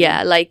 really?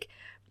 Yeah, like,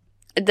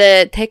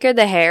 the thicker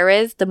the hair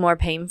is, the more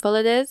painful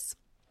it is.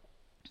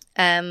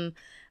 And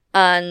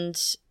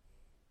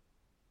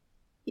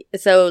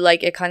so,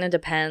 like, it kind of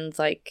depends,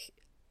 like,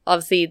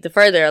 obviously, the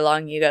further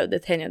along you go, the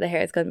thinner the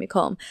hair is going to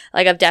become.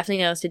 Like, I've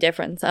definitely noticed a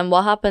difference. And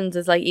what happens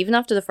is, like, even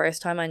after the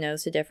first time I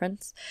noticed a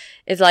difference,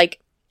 is,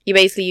 like, you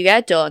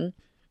get done,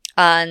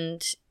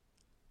 and,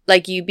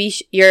 like,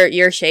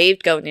 you're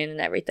shaved going in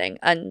and everything,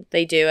 and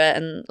they do it,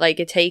 and, like,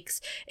 it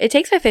takes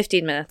like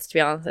 15 minutes, to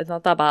be honest. It's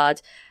not that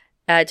bad,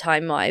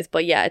 time-wise,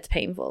 but, yeah, it's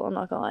painful, I'm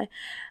not gonna lie.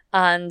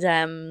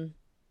 And,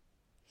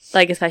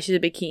 like, especially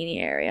the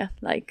bikini area,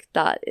 like,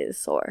 that is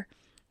sore.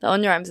 The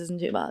underarms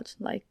isn't too bad.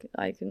 Like,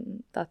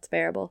 that's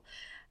bearable.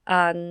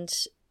 And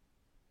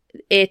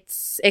it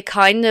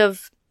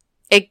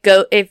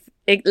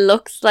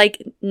looks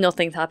like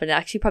nothing's happened. It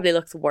actually probably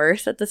looks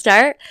worse at the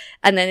start.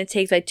 And then it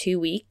takes like 2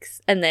 weeks,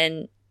 and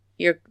then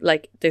you're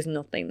like, there's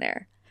nothing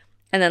there.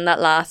 And then that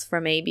lasts for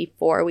maybe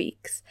 4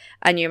 weeks.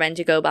 And you're meant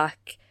to go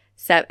back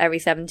every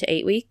 7 to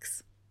 8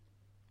 weeks.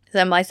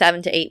 So in my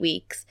 7 to 8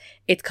 weeks,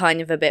 it's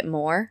kind of a bit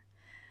more.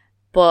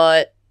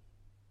 But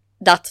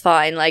that's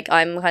fine. Like,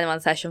 I'm kind of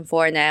on session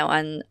 4 now,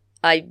 and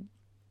I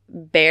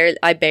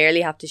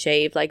barely have to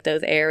shave, like,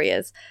 those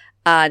areas.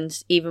 And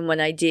even when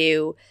I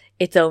do,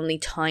 it's only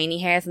tiny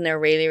hairs, and they're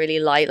really, really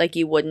light. Like,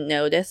 you wouldn't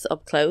notice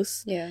up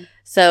close. Yeah.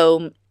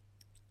 So,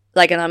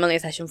 like, and I'm only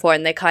on session 4,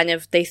 and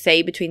they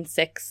say between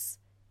 6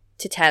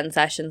 to 10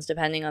 sessions,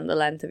 depending on the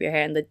length of your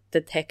hair and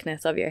the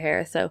thickness of your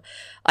hair. So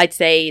I'd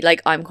say,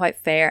 like, I'm quite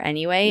fair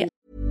anyway.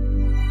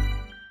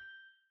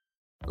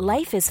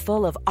 Life is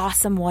full of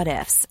awesome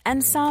what-ifs,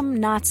 and some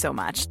not so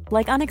much,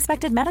 like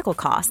unexpected medical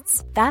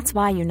costs. That's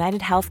why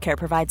United Healthcare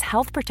provides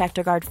Health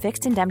Protector Guard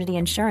fixed indemnity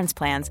insurance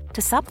plans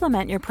to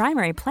supplement your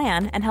primary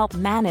plan and help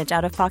manage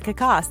out-of-pocket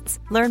costs.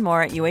 Learn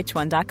more at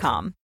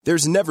UH1.com.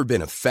 There's never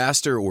been a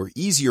faster or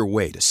easier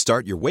way to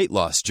start your weight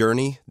loss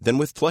journey than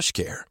with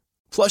PlushCare.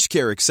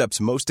 PlushCare accepts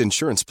most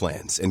insurance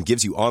plans and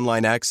gives you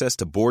online access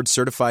to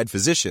board-certified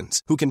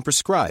physicians who can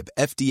prescribe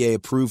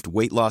FDA-approved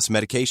weight loss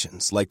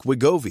medications like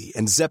Wegovy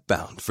and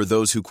Zepbound for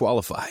those who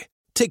qualify.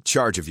 Take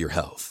charge of your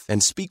health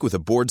and speak with a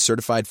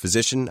board-certified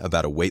physician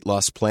about a weight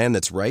loss plan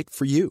that's right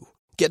for you.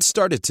 Get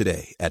started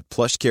today at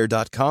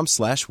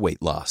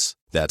plushcare.com/weightloss.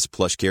 That's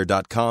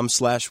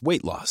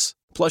plushcare.com/weightloss.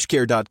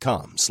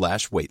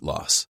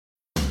 plushcare.com/weightloss.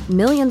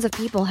 Millions of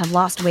people have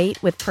lost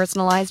weight with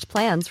personalized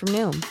plans from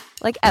Noom.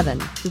 Like Evan,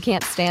 who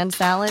can't stand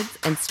salads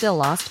and still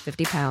lost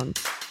 50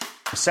 pounds.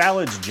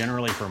 Salads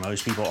generally for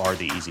most people are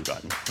the easy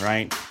button,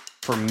 right?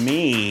 For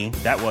me,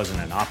 that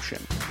wasn't an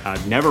option.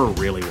 I never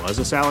really was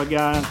a salad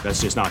guy.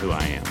 That's just not who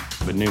I am.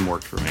 But Noom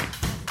worked for me.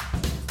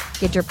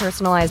 Get your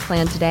personalized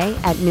plan today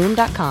at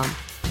Noom.com.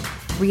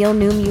 Real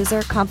Noom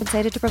user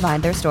compensated to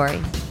provide their story.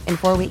 In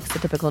 4 weeks, the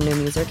typical Noom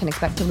user can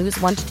expect to lose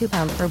 1 to 2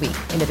 pounds per week.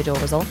 Individual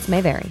results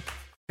may vary.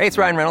 Hey, it's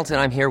Ryan Reynolds,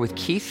 and I'm here with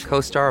Keith,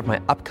 co-star of my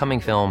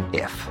upcoming film,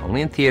 If, only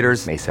in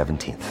theaters May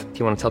 17th. Do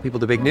you want to tell people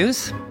the big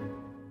news?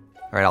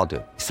 All right, I'll do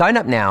it. Sign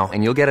up now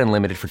and you'll get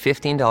unlimited for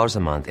 $15 a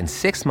month and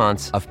 6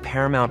 months of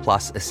Paramount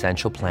Plus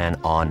Essential Plan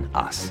on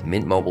us.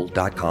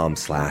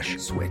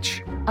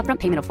 MintMobile.com/switch. Upfront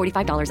payment of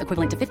 $45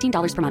 equivalent to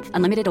 $15 per month.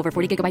 Unlimited over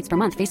 40 gigabytes per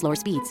month. Face lower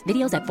speeds.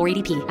 Videos at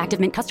 480p. Active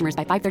Mint customers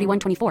by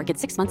 531.24 get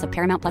 6 months of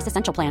Paramount Plus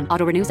Essential Plan.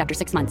 Auto renews after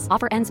 6 months.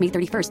 Offer ends May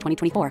 31st,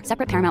 2024.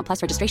 Separate Paramount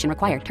Plus registration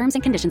required. Terms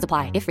and conditions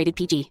apply if rated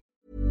PG.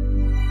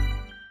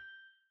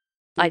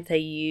 I'd say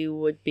you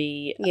would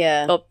be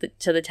up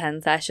to the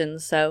 10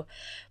 sessions. So,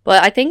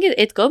 but I think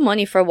it's good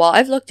money for what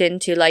I've looked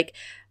into. Like,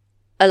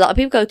 a lot of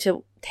people go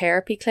to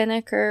therapy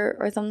clinic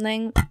or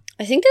something.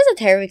 I think there's a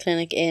therapy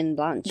clinic in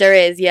Blanche. There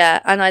is,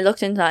 yeah. And I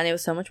looked into that and it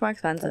was so much more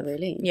expensive. Oh,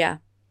 really? Yeah.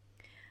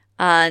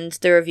 And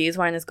the reviews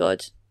weren't as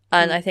good.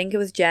 And I think it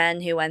was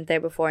Jen who went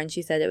there before, and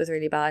she said it was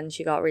really bad, and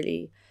she got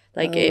really,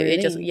 like, it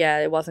just,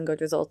 it wasn't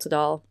good results at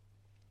all.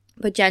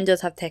 But Jen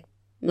does have thick,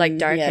 like,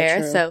 dark hair.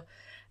 True. So,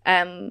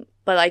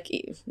 but, like,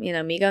 you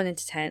know, me going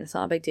into town, it's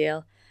not a big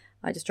deal.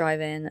 I just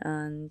drive in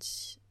and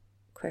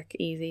quick,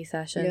 easy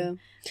session.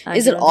 Yeah.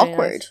 Is it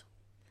awkward?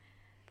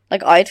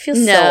 Like, I'd feel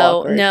so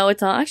awkward. No,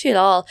 it's not actually at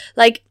all.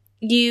 Like,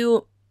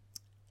 you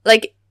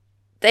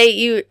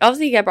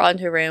obviously get brought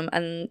into a room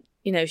and,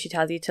 you know, she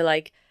tells you to,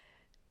 like,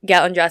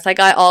 get undressed. Like,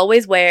 I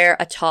always wear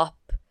a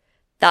top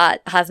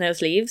that has no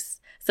sleeves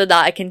so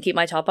that I can keep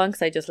my top on,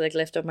 because I just, like,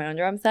 lift up my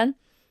underarms then.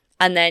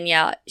 And then,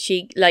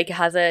 she, like, you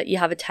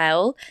have a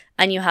towel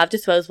and you have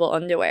disposable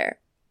underwear.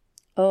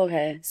 Oh,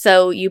 okay.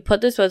 So you put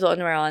disposable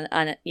underwear on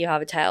and you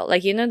have a towel.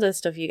 Like, you know the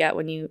stuff you get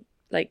when you,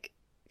 like,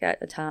 get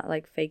a tan,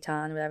 like fake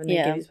tan or whatever, and they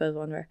give you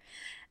disposable underwear.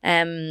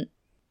 And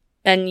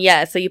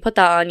yeah, so you put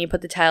that on, you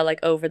put the towel like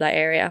over that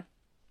area,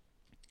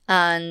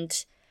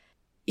 and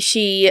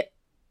she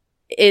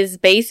is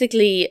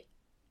basically,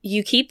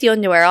 you keep the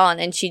underwear on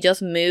and she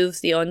just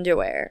moves the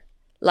underwear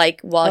like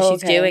while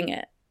she's doing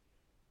it,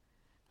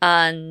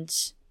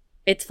 and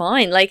it's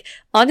fine. Like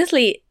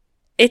honestly,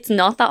 it's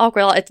not that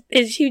awkward.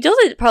 She does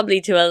it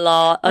probably to a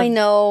lot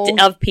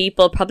of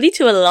people, probably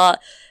to a lot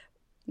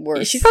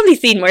worse. She's probably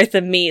seen worse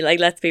than me, like,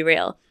 let's be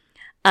real.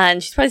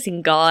 And she's probably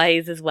seen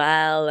guys as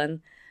well,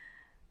 and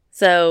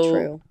so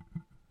true.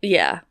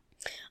 Yeah,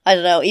 I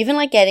don't know, even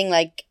like getting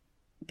like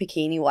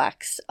bikini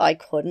wax, I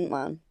couldn't,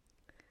 man.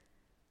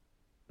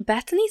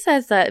 Bethany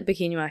says that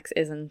bikini wax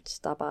isn't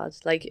that bad.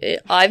 Like,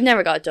 I've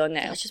never got it done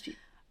now,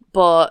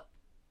 but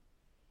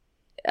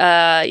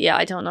yeah,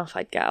 I don't know if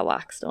I'd get a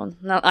wax done.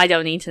 No, I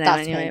don't need to now.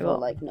 That's anyway, painful, but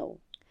like, no.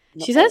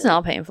 She says it's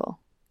not painful,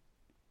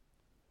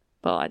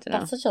 but I don't know.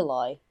 That's such a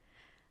lie.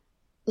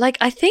 Like,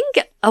 I think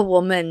a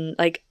woman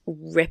like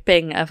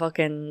ripping a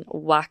fucking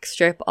wax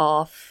strip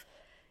off,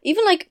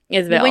 even like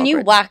is a bit when awkward.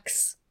 You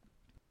wax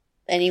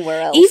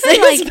anywhere else, even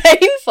it's like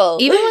painful.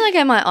 Even when I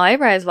get my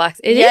eyeyebrows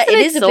waxed, it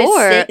is a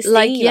bit sore.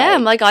 Like, yeah,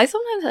 like I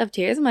sometimes have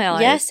tears in my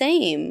eyes. Yeah,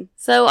 same.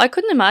 So I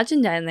couldn't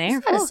imagine down there.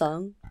 Is that a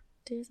song?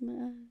 Tears in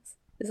my eyes.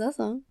 Is that a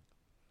song?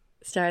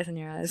 Stars in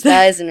your eyes.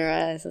 Stars in your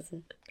eyes. That's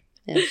it.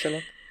 Yeah, sure.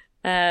 Look.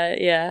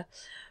 Yeah,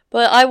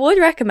 but I would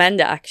recommend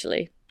it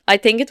actually. I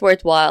think it's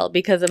worthwhile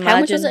because imagine, how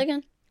much was it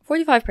again?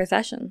 $45 per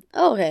session.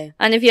 Oh, okay.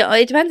 And if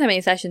it depends how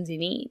many sessions you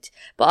need.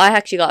 But I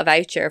actually got a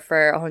voucher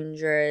for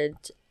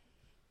 €100,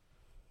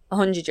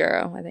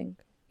 I think.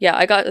 Yeah,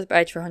 I got a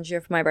voucher for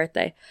 €100 for my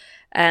birthday.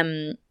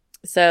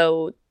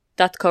 So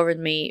that's covered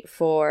me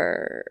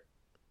for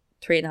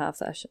 2.5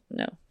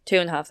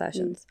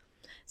 sessions.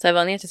 So I've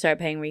only had to start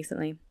paying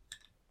recently.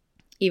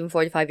 Even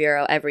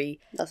 €45 every,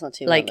 that's not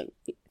too like bad.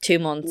 2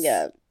 months.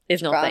 Yeah,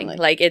 is nothing.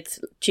 Like, it's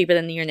cheaper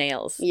than your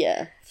nails.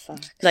 Yeah,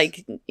 facts.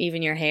 Like,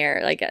 even your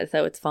hair, like,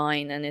 so it's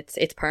fine, and it's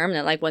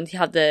permanent. Like, once you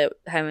have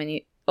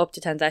up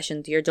to 10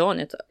 sessions, you're done.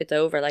 It's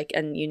over. Like,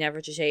 and you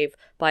never to shave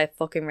by a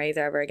fucking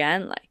razor ever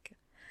again. Like,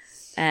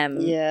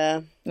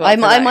 yeah,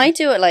 well, I might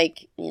do it,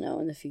 like, you know,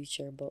 in the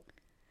future, but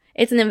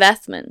it's an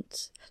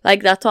investment.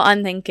 Like, that's what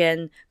I'm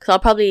thinking, because I'll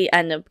probably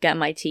end up getting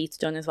my teeth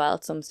done as well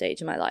at some stage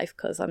in my life,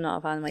 because I'm not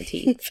a fan of my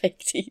teeth. Fake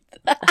teeth.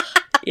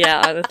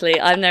 Yeah, honestly,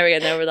 I'm never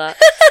getting over that.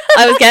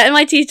 I was getting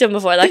my teeth done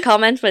before that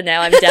comment, but now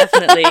I'm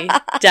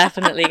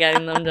definitely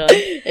getting them done.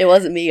 It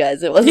wasn't me,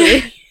 guys. It wasn't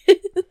me.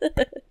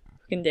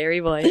 Fucking dairy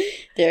boy.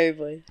 Dairy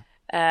boy.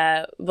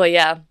 But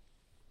yeah,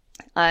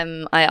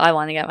 I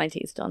want to get my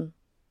teeth done.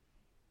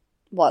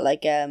 What,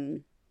 like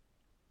Invisalign?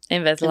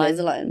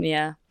 Invisalign.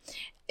 Yeah.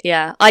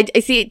 Yeah, I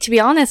see. To be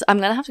honest, I'm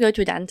gonna have to go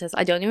to a dentist.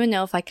 I don't even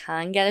know if I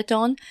can get it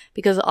done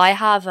because I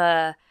have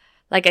a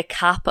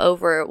cap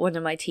over one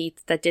of my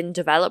teeth that didn't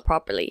develop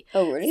properly.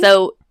 Oh, really?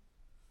 So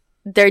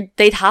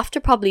they'd have to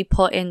probably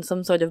put in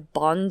some sort of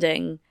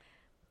bonding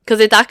because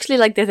it's actually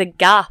like there's a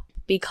gap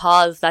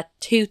because that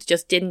tooth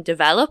just didn't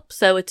develop.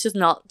 So it's just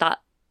not that.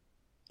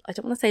 I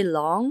don't want to say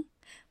long,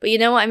 but you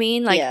know what I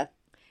mean. Like, yeah.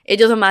 It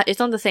doesn't matter. It's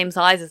not the same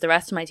size as the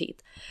rest of my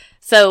teeth.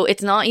 So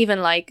it's not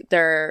even like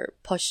they're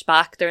pushed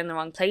back, they're in the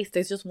wrong place.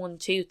 There's just one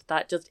tooth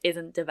that just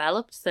isn't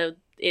developed, so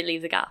it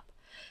leaves a gap.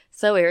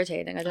 So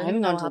irritating. I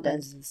haven't gone to the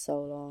dentist in so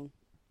long.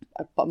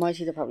 My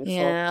teeth are probably fucked.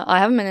 Yeah, I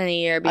haven't been in a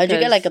year because I do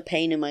get like a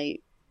pain in my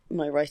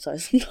right side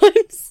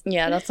sometimes.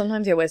 Yeah, that's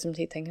sometimes your wisdom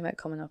teeth thinking about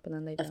coming up and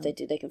then they don't. If they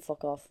do, they can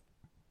fuck off.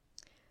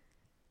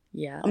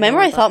 Yeah. I remember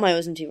I thought my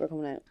wisdom teeth were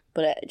coming out,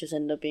 but it just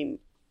ended up being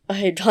I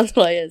had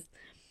tonsillitis.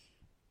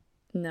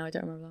 No, I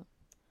don't remember that.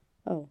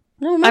 Oh.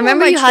 No, I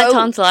remember you had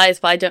tonsillitis,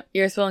 but I don't.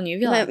 You're swollen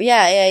uvula.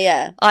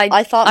 Yeah.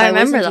 I thought my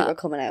wisdom teeth were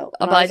coming out,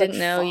 but I didn't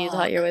know you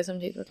thought your wisdom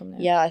teeth were coming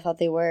out. Yeah, I thought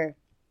they were,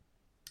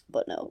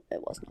 but no,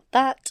 it wasn't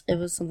that. It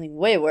was something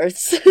way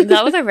worse.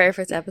 That was our very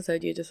first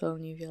episode. You just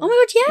swollen uvula. Oh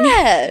my god,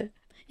 yeah,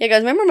 yeah,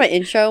 guys. Remember my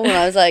intro when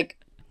I was like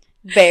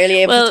barely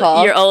able to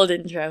talk? Your old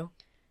intro.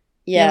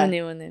 Yeah,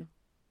 no one knew.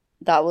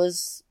 That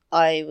was.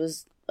 I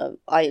was.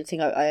 I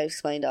think I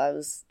explained I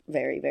was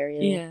very, very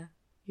ill. Yeah,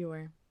 you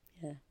were.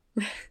 Yeah.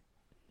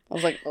 I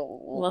was like, oh.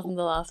 Wasn't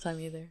the last time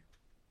either.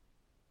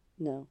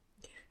 No.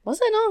 Was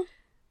it not?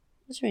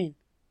 What do you mean?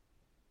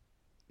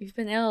 You've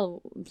been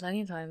ill plenty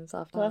of times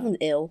after that. I wasn't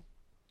ill.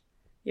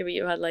 Yeah, but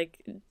you had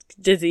like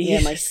disease.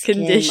 Yeah, my skin.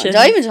 Condition. Did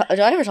I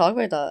ever talk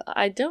about that?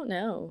 I don't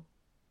know.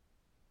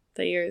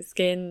 That your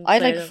skin. I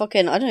like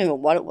fucking. I don't even know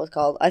what it was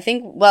called. I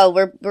think. Well,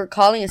 we're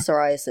calling it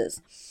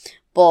psoriasis,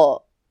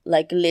 but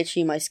like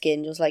literally my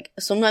skin just like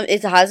sometimes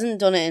it hasn't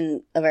done it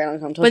in a very long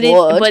time. But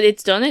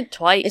it's done it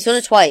twice. It's done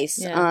it twice,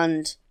 yeah.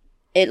 And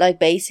it like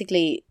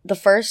basically the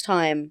first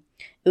time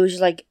it was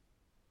just like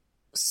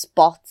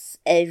spots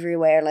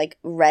everywhere, like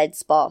red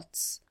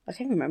spots. I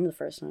can't remember the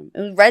first time. It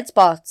was red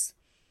spots,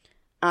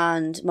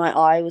 and my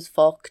eye was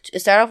fucked. It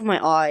started off with my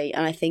eye,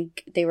 and I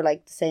think they were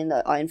like saying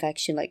that eye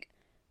infection like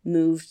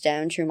moved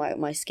down through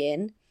my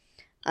skin,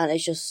 and it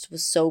just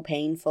was so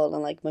painful,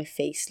 and like my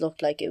face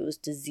looked like it was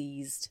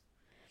diseased.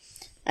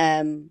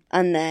 And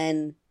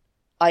then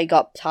I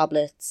got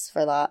tablets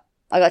for that.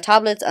 I got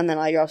tablets and then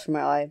eye drops for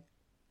my eye.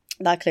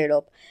 That cleared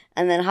up.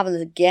 And then it happened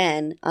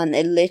again, and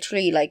it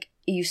literally, like,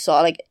 you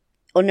saw, like,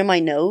 under my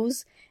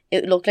nose,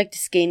 it looked like the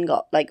skin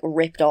got, like,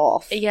 ripped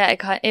off. Yeah,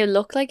 it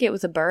looked like it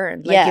was a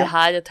burn. Like, you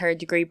had a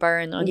 3rd-degree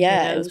burn under your nose.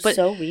 Yeah, it was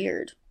so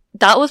weird.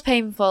 That was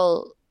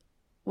painful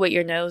with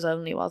your nose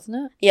only,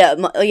 wasn't it?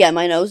 Yeah,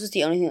 my nose was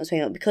the only thing that was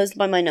painful, because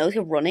my nose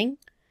kept running,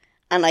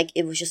 and, like,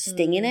 it was just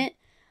stinging it.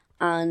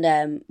 And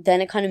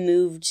then it kind of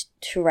moved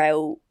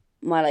throughout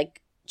my,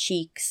 like,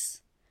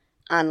 cheeks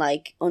and,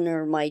 like,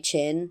 under my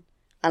chin.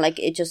 And, like,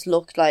 it just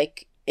looked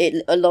like,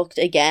 it looked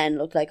like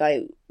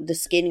the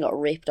skin got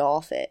ripped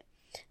off it.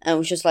 And it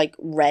was just, like,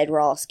 red,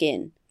 raw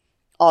skin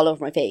all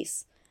over my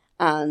face.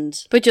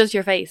 But just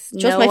your face?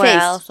 Just my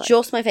face. Else, like...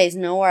 Just my face,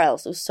 nowhere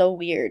else. It was so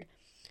weird.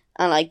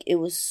 And, like,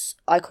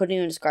 I couldn't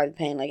even describe the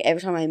pain. Like,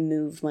 every time I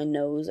moved my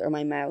nose or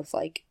my mouth,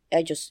 like,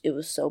 it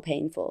was so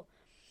painful.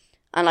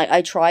 And, like,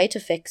 I tried to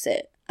fix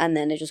it. And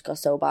then it just got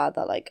so bad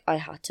that, like, I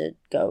had to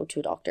go to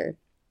a doctor.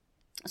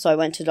 So I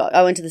went to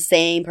the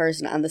same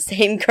person, and the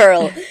same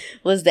girl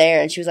was there,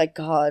 and she was like,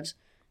 God,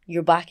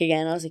 you're back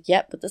again. I was like,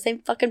 yep, but the same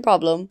fucking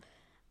problem.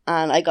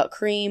 And I got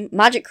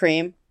magic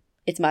cream,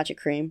 it's magic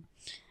cream,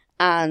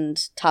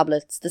 and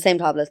tablets, the same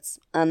tablets,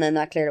 and then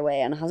that cleared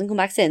away, and it hasn't come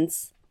back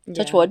since.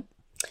 Touch wood.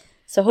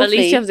 So hopefully,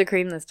 at least you have the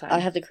cream this time. I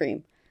have the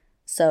cream.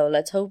 So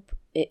let's hope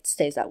it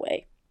stays that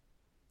way.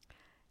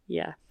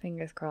 Yeah,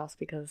 fingers crossed,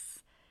 because...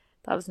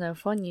 That was no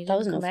fun. You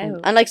didn't come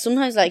out. And, like,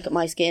 sometimes, like,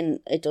 my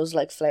skin, it does,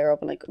 like, flare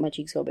up and, like, my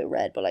cheeks go a bit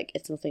red, but, like,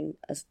 it's nothing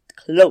as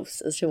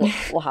close as to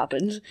what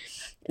happened.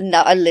 And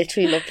that I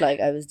literally looked like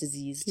I was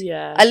diseased.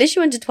 Yeah. I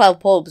literally went to 12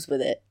 pubs with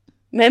it.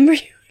 Remember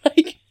you,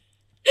 like...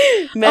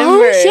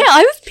 Oh, shit,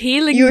 I was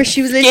peeling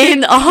she was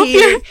skin off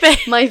your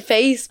face. My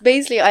face.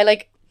 Basically, I,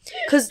 like...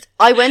 Because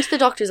I went to the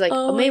doctor's, like,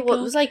 maybe what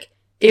was, like,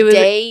 the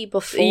day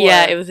before.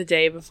 Yeah, it was the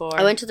day before.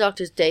 I went to the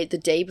doctor's the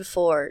day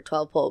before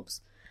 12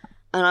 pubs.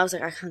 And I was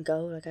like, I can't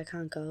go,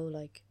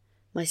 like,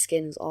 my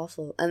skin is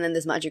awful. And then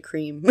this magic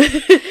cream.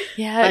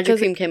 Magic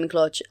cream came in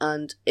clutch,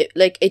 and it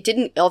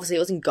didn't, obviously it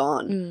wasn't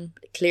gone.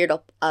 It cleared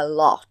up a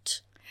lot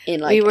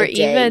in, like, we were a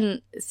day.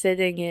 Even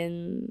sitting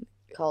in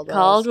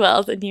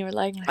Caldwell's, and you were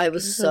like, I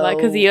was so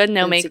because you had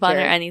no makeup on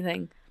or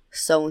anything.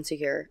 So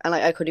insecure. And,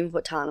 like, I couldn't even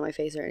put tan on my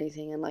face or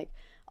anything, and, like,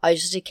 I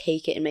just had to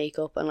cake it in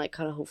makeup and, like,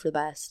 kind of hope for the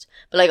best.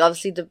 But, like,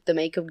 obviously the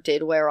makeup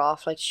did wear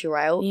off, like,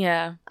 throughout.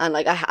 Yeah. And,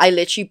 like, I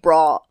literally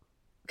brought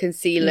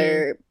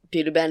concealer,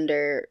 beauty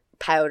blender,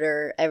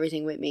 powder,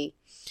 everything with me,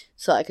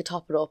 so I could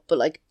top it up. But,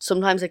 like,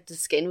 sometimes, like, the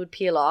skin would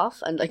peel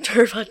off, and, like,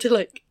 Turf had to,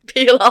 like,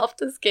 peel off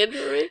the skin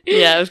for me.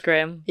 Yeah, it was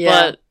grim.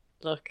 Yeah. But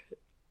look,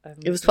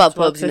 it was 12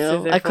 pubs, you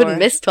know. I couldn't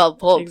miss 12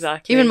 pubs.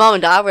 Exactly. Even Mom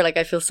and Dad were like,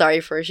 I feel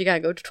sorry for her. She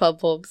can't go to 12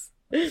 pubs.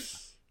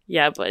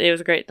 Yeah, but it was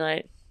a great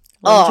night.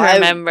 I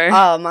remember.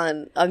 Oh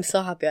man, I'm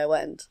so happy I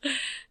went.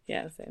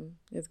 Yeah, same.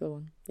 It was a good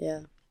one.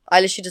 Yeah,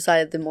 I literally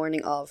decided the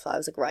morning of. I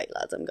was like, right,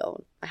 lads, I'm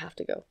going. I have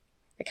to go.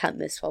 I can't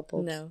miss 12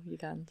 pubs. No, you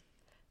can't.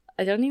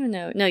 I don't even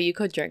know. No, you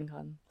could drink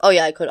on. Oh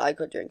yeah, I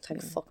could drink.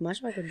 Thank fuck.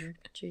 Imagine if I could drink.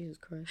 Jesus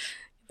Christ.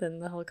 Then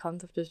the whole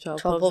concept of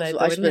 12 pubs.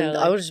 I would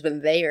have just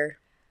been there.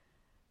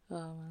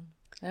 Oh man,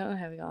 I don't know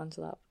how we got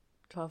onto that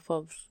 12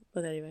 pubs,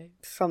 but anyway.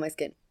 From my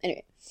skin.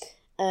 Anyway,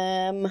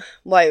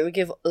 why we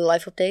give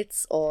life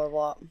updates or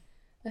what?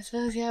 I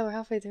suppose we're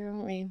halfway through,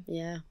 aren't we?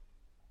 Yeah.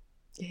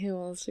 Who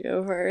wants to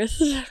go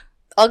first?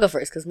 I'll go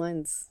first because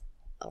mine's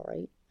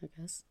alright, I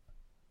guess.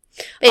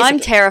 Basically, I'm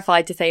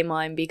terrified to say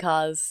mine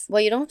because...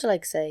 Well, you don't have to,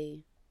 like,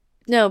 say...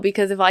 No,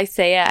 because if I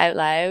say it out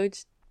loud...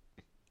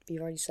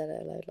 You've already said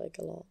it out loud, like,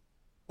 a lot.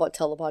 What,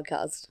 tell the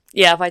podcast?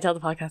 Yeah, if I tell the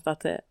podcast,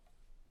 that's it.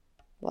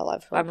 Well,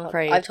 I'm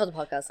afraid. I've told the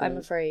podcast. I'm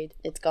afraid.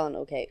 It's gone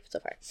okay so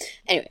far.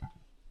 Anyway,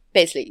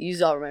 basically,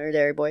 you all remember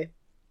Dairy Boy.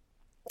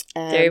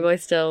 Dairy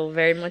Boy's still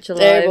very much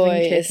alive Dairy Boy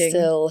and kicking. Is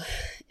still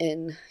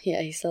in...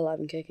 Yeah, he's still alive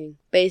and kicking.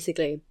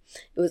 Basically,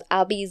 it was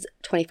Abby's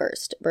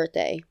 21st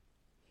birthday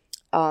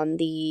on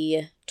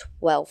the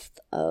 12th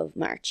of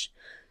March.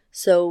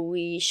 So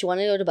she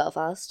wanted to go to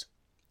Belfast.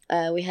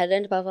 We headed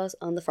into Belfast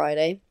on the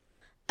Friday,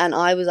 and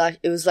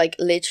it was like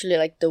literally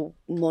like the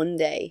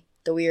Monday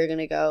that we were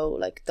gonna go,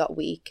 like that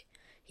week.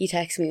 He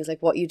texted me, he was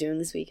like, what are you doing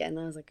this weekend?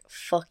 And I was like,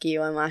 fuck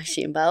you, I'm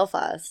actually in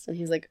Belfast. And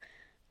he was like,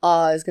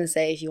 oh, I was gonna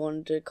say if you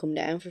wanted to come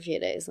down for a few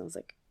days. And I was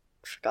like,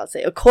 for God's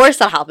sake, of course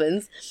that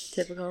happens.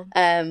 Typical.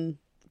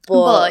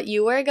 But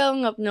you were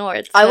going up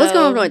north. So... I was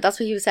going up north. That's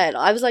what he said.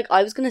 I was like,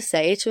 I was gonna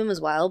say it to him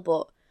as well,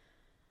 but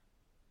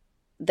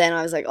then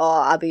I was like,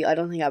 oh, Abby, I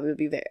don't think Abby would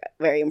be very,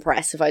 very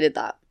impressed if I did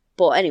that.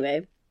 But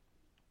anyway,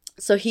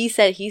 so he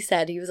said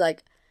he was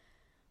like,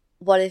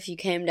 what if you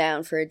came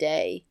down for a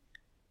day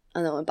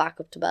and then went back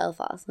up to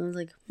Belfast? And I was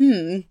like,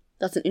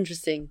 that's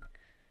interesting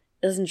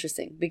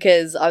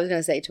because I was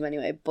gonna say it to him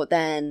anyway. But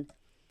then,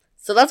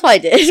 so that's what I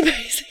did.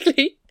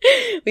 Basically,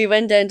 we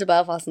went down to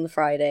Belfast on the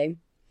Friday.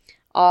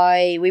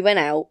 We went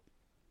out.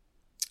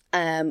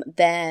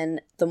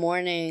 Then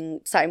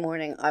Saturday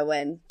morning,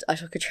 I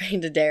took a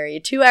train to Derry, a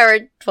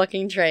 2-hour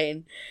fucking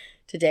train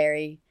to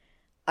Derry.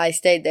 I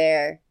stayed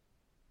there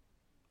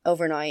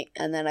overnight,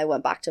 and then I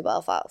went back to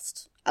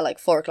Belfast at like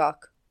 4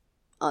 o'clock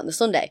on the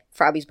Sunday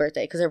for Abby's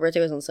birthday, because her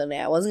birthday was on Sunday.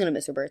 I wasn't going to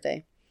miss her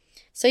birthday.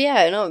 So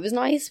yeah, no, it was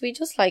nice. We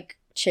just like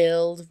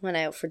chilled, went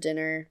out for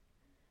dinner,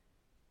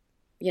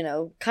 you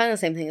know, kind of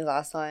the same thing as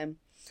last time.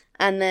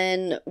 And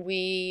then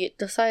we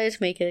decided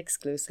to make it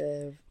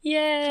exclusive.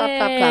 Yay! Clap,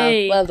 clap,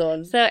 clap. Well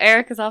done. So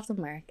Erica's off the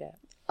market.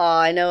 Oh,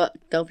 I know.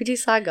 Don't be too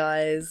sad,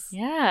 guys.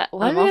 Yeah.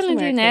 What are we going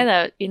to do now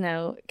that, you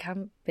know,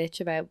 can't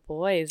bitch about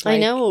boys? Like, I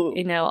know.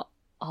 You know,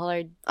 all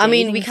our I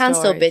mean, we can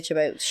stories. still bitch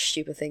about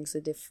stupid things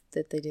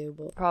that they do,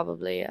 but...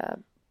 Probably, yeah.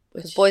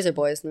 Because boys are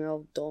boys and they're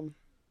all dumb.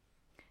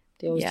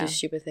 They always do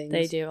stupid things.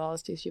 They do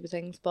always do stupid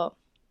things, but...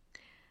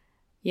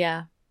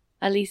 Yeah.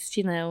 At least,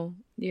 you know,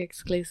 you're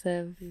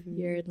exclusive. Mm-hmm.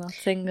 You're not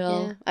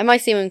single. Yeah. I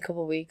might see him in a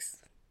couple of weeks.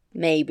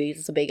 Maybe.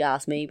 It's a big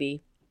ass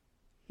maybe.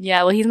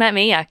 Yeah, well, he's met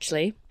me,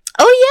 actually.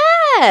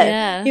 Oh, yeah!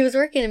 Yeah. He was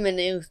working in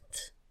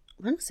Maynooth.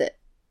 When was it?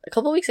 A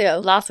couple of weeks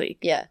ago? Last week.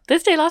 Yeah.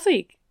 This day last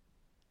week.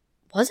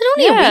 Was it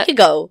only a week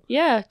ago?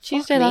 Yeah,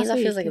 Tuesday last week.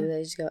 That feels like a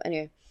days ago.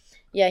 Anyway.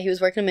 Yeah, he was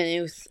working in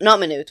Maynooth. Not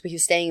Maynooth, but he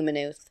was staying in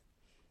Maynooth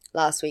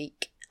last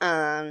week.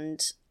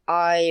 And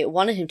I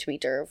wanted him to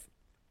meet Derv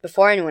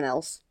before anyone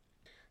else.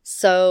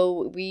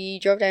 So we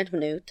drove down to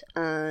Maynooth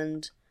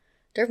and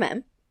Derv met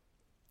him.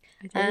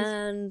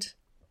 And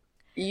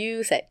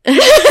you say.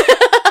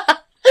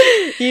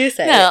 You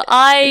say. No,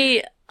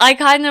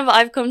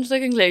 I've come to the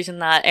conclusion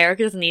that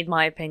Erica doesn't need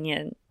my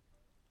opinion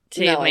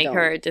to make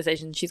her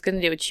decision. She's going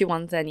to do what she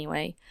wants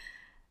anyway.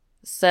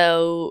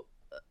 So,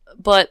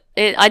 but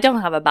I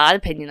don't have a bad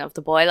opinion of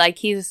the boy. Like,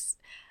 I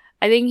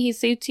think he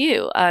suits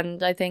you.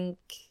 And I think,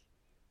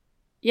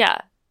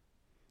 yeah.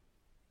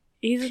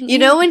 You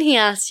know when he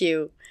asked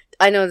you,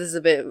 I know this is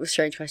a bit of a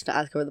strange question to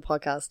ask over the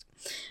podcast,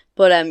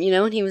 but you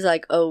know when he was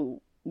like,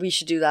 oh, we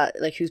should do that,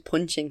 like, who's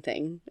punching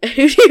thing.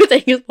 Who do you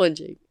think is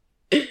punching?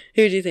 Who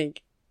do you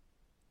think?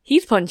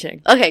 He's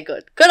punching. Okay,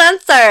 good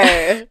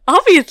answer.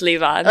 Obviously,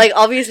 man. Like,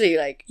 obviously,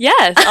 like.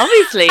 Yes,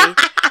 obviously.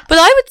 But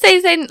I would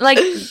say like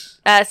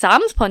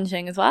Sam's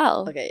punching as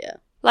well. Okay, yeah.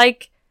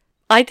 Like,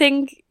 I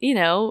think, you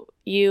know,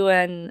 you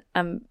and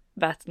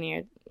Bethany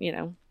are, you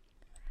know,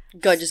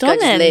 gorgeous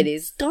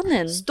ladies.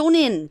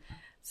 Stunning.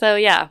 So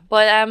yeah,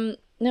 but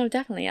no,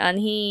 definitely, and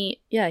he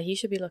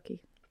should be lucky.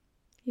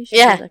 He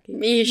should be lucky.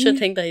 You should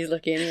think that he's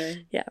lucky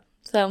anyway. Yeah.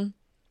 So,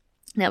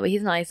 yeah, but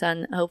he's nice,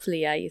 and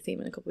hopefully, you see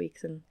him in a couple of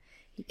weeks, and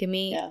you can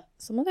meet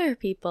some other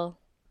people.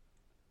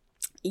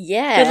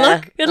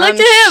 Yeah. Good luck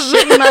to him.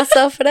 Shitting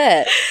myself for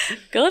that.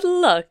 Good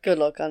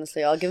luck.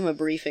 Honestly, I'll give him a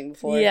briefing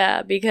before.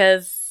 Yeah,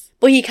 because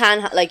but he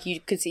can, like, you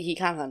could see, he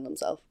can handle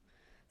himself.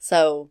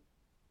 So.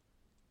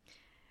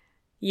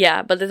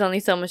 Yeah, but there's only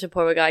so much a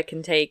poor guy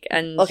can take,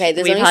 and we've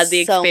had the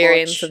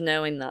experience of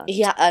knowing that.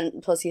 Yeah,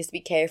 and plus he has to be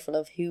careful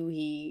of who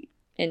he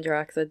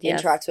interacts with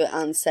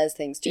and says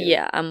things to.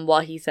 Yeah, and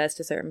what he says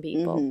to certain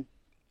people. Mm-hmm.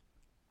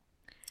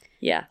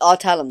 Yeah. I'll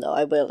tell him, though.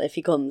 I will. If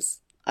he comes,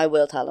 I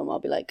will tell him. I'll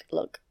be like,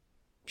 look,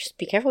 just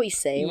be careful what you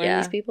say around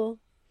these people,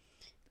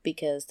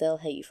 because they'll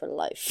hate you for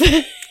life.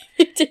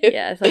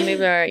 Yeah, some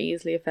people are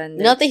easily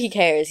offended. Not that he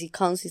cares. He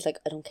constantly is like,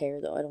 I don't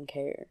care, though. I don't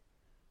care.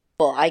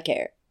 But I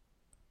care.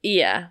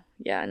 Yeah.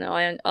 Yeah, no,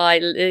 I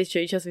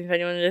literally, trust me, if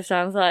anyone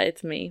understands that,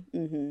 it's me.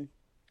 Mm-hmm.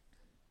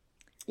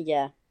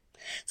 Yeah.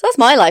 So that's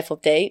my life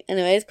update.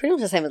 Anyway, it's pretty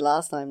much the same as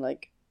last time,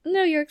 like.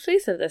 No, you're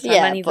exclusive this time,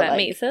 and he's met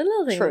me, so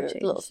little things have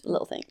changed.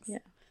 Little things. Yeah.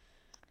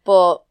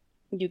 But,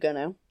 you go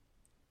now.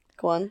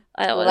 Go on.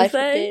 I don't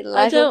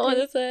want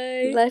to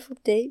say. Life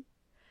update.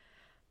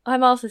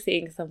 I'm also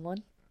seeing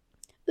someone.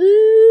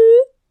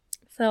 Ooh.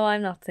 So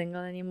I'm not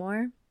single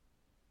anymore.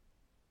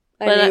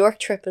 Our New York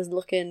trip is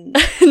looking...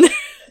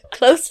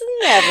 closer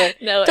than ever.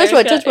 No, touch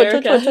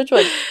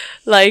wood.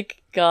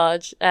 Like,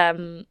 God.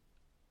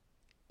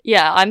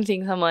 Yeah, I'm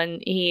seeing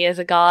someone. He is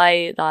a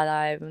guy that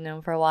I've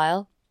known for a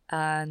while,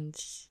 and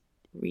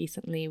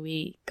recently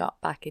we got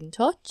back in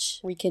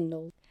touch.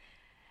 Rekindled.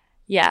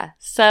 Yeah,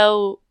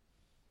 so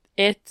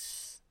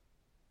it's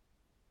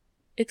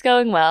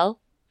going well,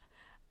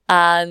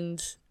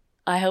 and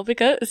I hope it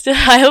goes.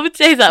 I hope it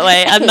stays that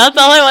way, and that's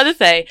all I want to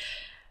say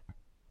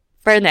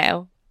for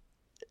now.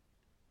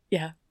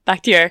 Yeah.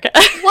 Back to Erica.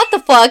 What the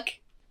fuck?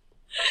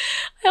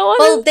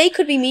 Well, they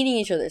could be meeting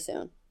each other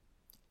soon.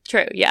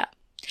 True, yeah.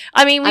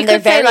 I mean, we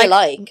could say,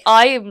 like...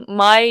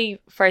 my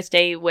first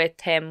date with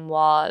him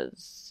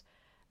was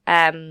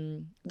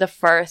the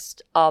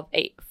 1st of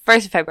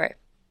February.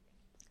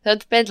 So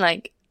it's been,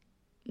 like,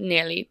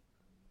 nearly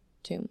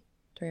 3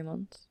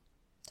 months.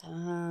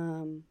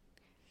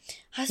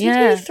 Has it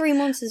been 3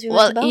 months since we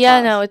went to Belfast?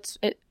 Yeah, no, it's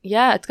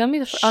going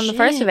to be on the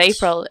 1st of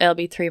April, it'll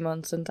be 3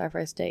 months since our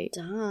first date.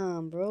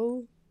 Damn,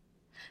 bro.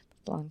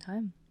 A long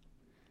time.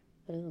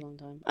 It is a long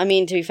time. I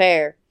mean, to be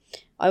fair,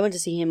 I went to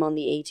see him on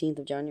the 18th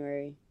of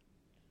January.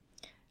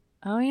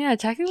 Oh, yeah.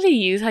 Technically,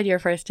 you had your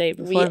first date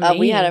before me.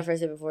 We had our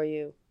first date before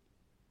you.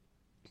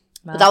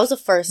 But that was the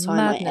first time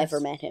I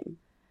ever met him.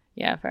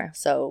 Yeah, fair.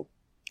 So.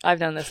 I've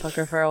known this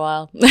fucker for a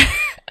while.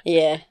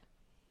 Yeah.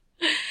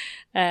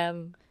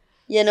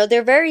 Yeah, no,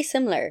 they're very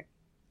similar.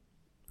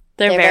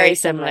 They're very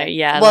similar.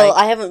 Yeah. Well,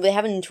 they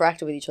haven't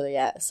interacted with each other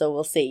yet, so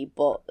we'll see.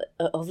 But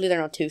hopefully they're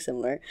not too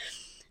similar.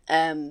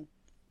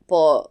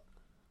 But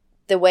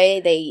the way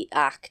they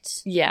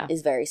act,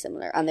 is very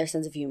similar, and their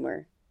sense of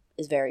humor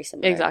is very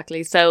similar.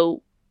 Exactly.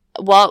 So,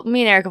 what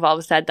me and Eric have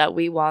always said that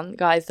we want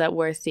guys that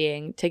we're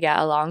seeing to get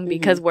along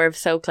because we're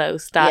so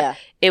close that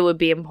it would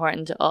be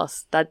important to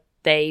us that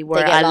they were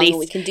at least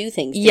we can do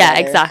things together. Yeah,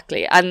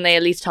 exactly, and they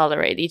at least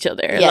tolerate each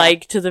other,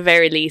 like to the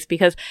very least.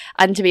 Because,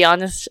 and to be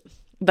honest,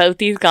 both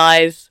these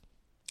guys,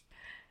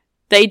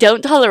 they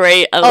don't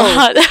tolerate a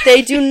lot.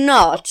 They do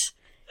not.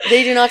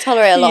 They do not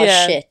tolerate a lot of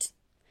shit,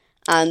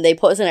 and they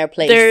put us in our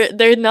place.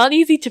 They're not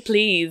easy to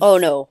please. Oh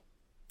no,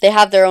 they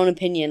have their own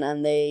opinion,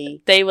 and they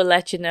will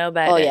let you know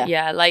about it.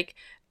 Yeah, like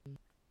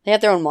they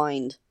have their own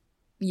mind.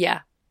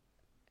 Yeah.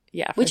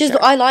 Which is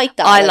I like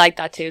that. I like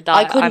that too.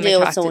 I couldn't deal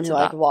with someone who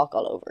I could walk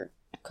all over,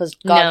 because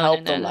God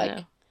help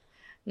them.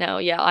 No,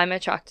 yeah, I'm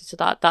attracted to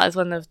that. That is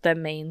one of the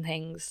main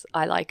things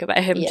I like about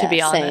him, to be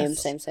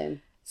honest.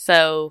 Same.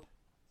 So,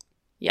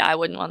 yeah, I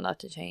wouldn't want that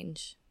to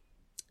change.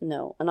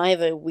 No, and I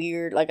have a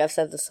weird, like I've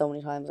said this so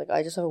many times, like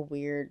I just have a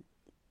weird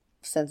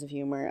sense of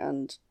humor,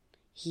 and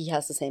he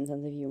has the same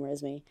sense of humor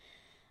as me.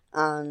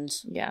 And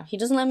he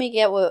doesn't let me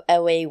get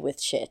away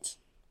with shit.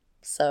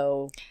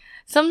 So...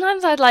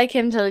 Sometimes I'd like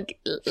him to,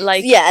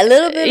 like... Yeah, a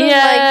little bit of,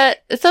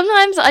 like...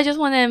 Sometimes I just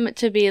want him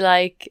to be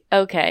like,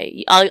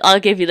 okay, I'll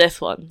give you this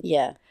one.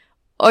 Yeah.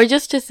 Or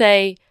just to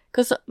say...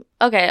 Because,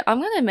 okay, I'm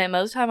going to admit,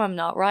 most of the time I'm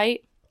not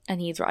right, and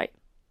he's right.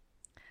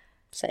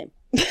 Same.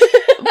 But...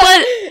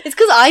 It's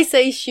because I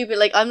say stupid...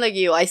 Like, I'm like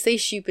you. I say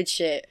stupid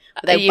shit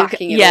without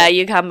backing it up. Yeah,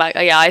 you can back...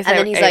 Yeah, I say outrageous things. And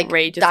then he's like,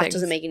 that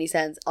doesn't make any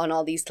sense on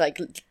all these, like,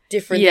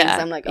 different things.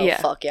 I'm like,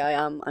 fuck,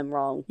 I'm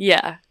wrong.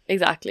 Yeah.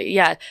 Exactly.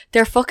 Yeah,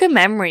 they're fucking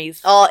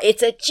memories. Oh,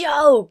 it's a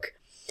joke.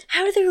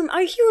 How do they?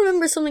 You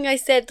remember something I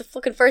said the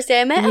fucking first day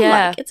I met him?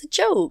 Like, it's a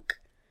joke.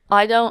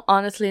 I don't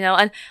honestly know,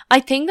 and I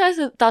think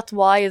that's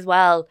why as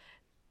well.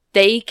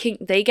 They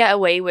get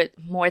away with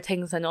more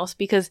things than us,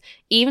 because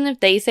even if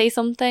they say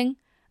something,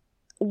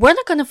 we're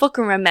not gonna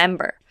fucking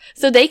remember.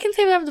 So they can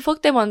say whatever the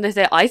fuck they want. They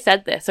say, "I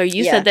said this," or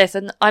 "You said this,"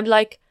 and I'm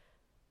like,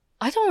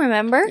 I don't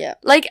remember. Yeah.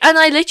 Like, and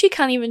I literally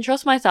can't even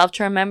trust myself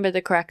to remember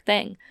the correct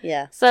thing.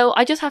 Yeah. So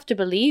I just have to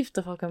believe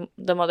the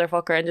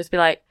motherfucker and just be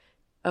like,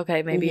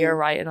 okay, maybe you're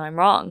right and I'm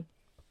wrong.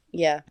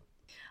 Yeah.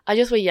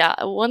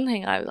 One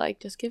thing I would like,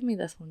 just give me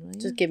this one, will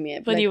you? Just give me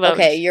it. But you won't.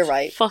 Okay, you're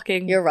right.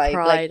 Fucking you're right.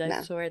 Pride, like,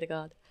 I swear to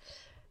God.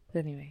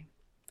 But anyway.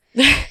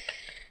 Maybe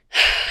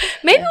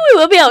we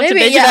will be able to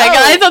bitch about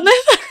guys on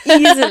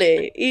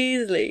this.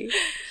 Easily.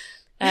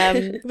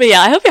 But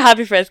yeah, I hope you're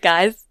happy for us,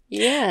 guys.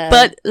 Yeah.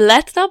 But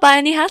let's not buy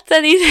any hats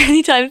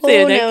anytime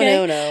soon,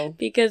 no.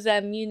 Because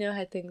you know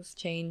how things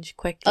change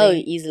quickly. Oh,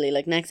 easily.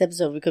 Like next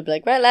episode we could be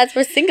like, right lads,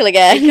 we're single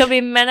again. It could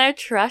be Men Are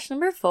Trash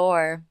number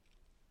 4.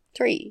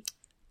 3.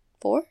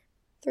 4?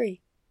 3.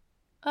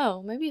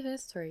 Oh, maybe it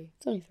is 3.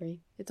 It's only 3.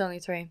 It's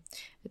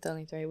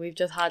only 3. We've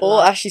just had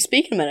actually,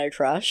 speaking of Men Are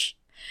Trash.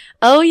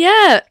 Oh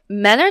yeah.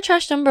 Men Are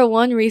Trash number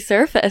 1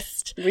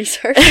 resurfaced.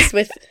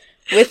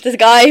 with this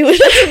guy who was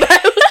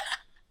about.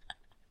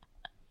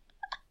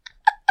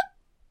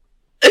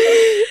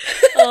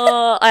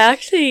 Oh, I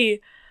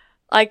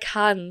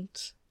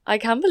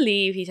can't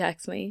believe he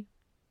texted me.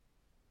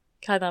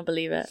 Cannot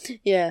believe it.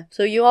 Yeah.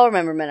 So you all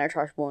remember Men Are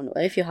Trash 1.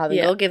 If you haven't,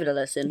 go give it a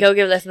listen.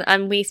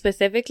 And we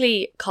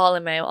specifically call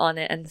him out on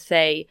it and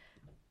say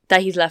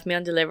that he's left me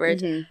undelivered.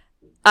 Mm-hmm.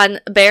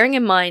 And bearing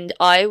in mind,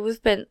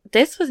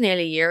 this was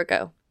nearly a year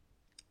ago.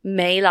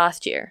 May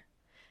last year.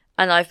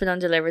 And I've been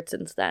undelivered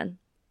since then.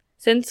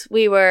 Since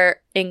we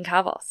were in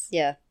Cavos.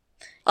 Yeah.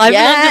 I've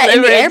been undelivered.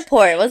 In the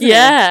airport, wasn't it?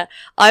 Yeah.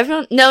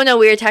 No,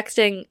 we were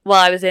texting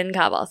while I was in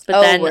Cavos.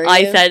 But then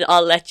I said,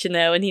 I'll let you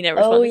know, and he never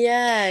responded. Oh,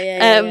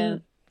 yeah.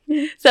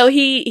 So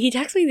he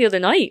texted me the other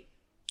night.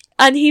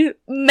 And he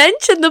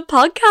mentioned the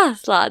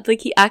podcast, lads.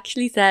 Like, he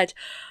actually said,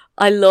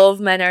 I love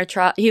Men Are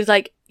Trash. He was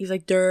like,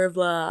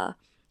 Dervla.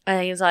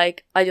 And he was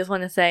like, I just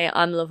want to say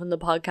I'm loving the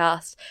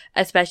podcast,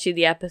 especially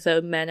the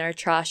episode Men Are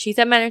Trash. He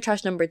said Men Are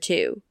Trash number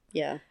 2.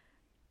 Yeah.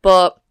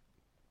 But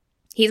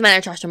he's Men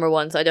Are Trash number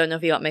 1, so I don't know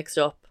if he got mixed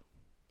up.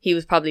 He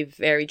was probably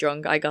very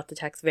drunk. I got the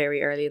text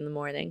very early in the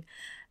morning.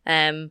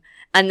 And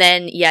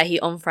then, he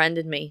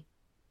unfriended me.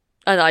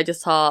 And I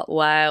just thought,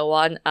 wow,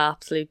 what an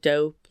absolute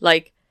dope.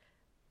 Like,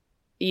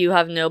 you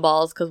have no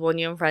balls because 1,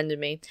 you unfriended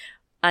me.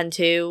 And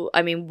 2,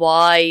 I mean,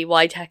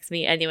 why text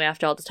me anyway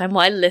after all this time?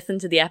 Why listen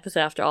to the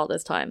episode after all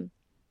this time?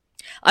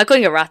 I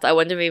couldn't get wrapped. I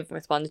wouldn't have even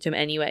responded to him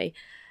anyway.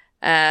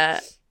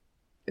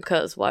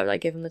 Because why would I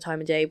give him the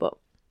time of day? But,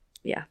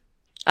 yeah.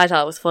 I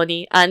thought it was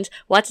funny. And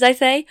what did I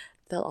say?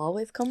 They'll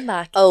always come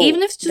back. Oh,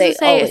 even if it's just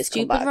to say a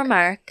stupid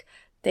remark,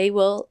 they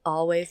will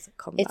always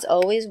come back. It's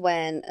always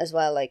when, as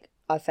well, like,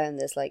 I found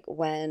this, like,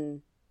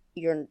 when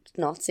you're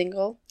not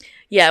single.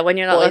 Yeah, when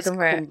you're not looking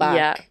for it.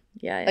 Yeah.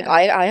 Like,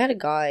 I had a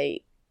guy,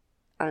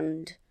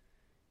 and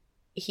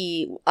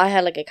I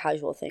had, like, a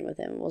casual thing with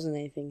him. It wasn't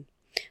anything.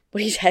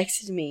 But he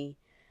texted me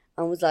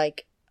and was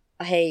like,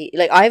 hey,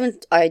 like, I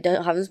haven't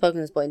spoken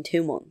to this boy in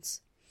 2 months.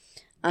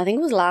 I think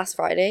it was last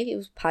Friday. It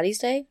was Paddy's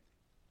Day.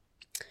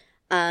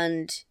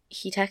 And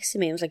he texted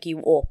me and was like, you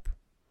up?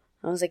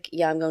 I was like,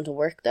 yeah, I'm going to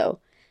work though.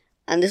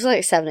 And this was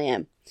like 7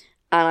 a.m.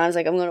 And I was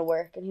like, I'm going to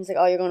work. And he was like,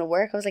 oh, you're going to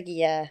work? I was like,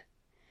 yeah.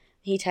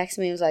 He texted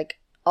me and was like,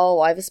 oh,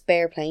 I have a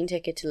spare plane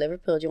ticket to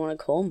Liverpool. Do you want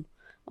to come?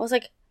 I was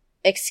like,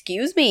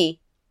 excuse me?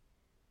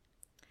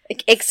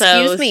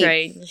 Excuse me?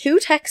 Strange. Who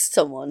texts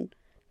someone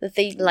that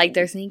they... Like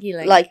they're sneaky,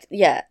 like... Like,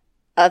 yeah.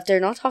 If they're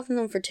not talking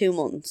to them for 2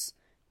 months,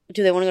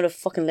 do they want to go to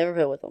fucking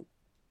Liverpool with them?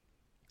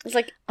 It's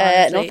like,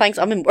 no thanks,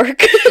 I'm in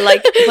work.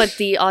 Like, but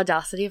the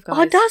audacity of guys.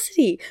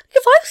 Audacity.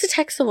 If I was to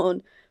text someone,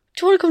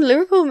 do you want to come to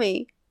Liverpool with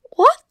me?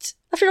 What?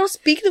 After not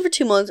speaking to them for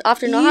 2 months,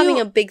 after not having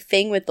a big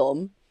thing with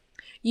them.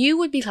 You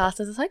would be classed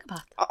as a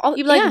psychopath. You'd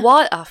be like,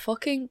 what a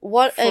fucking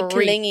What freak. A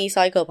clingy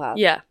psychopath.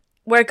 Yeah.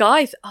 Where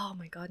guys, oh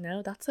my god,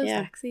 no, that's so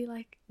sexy.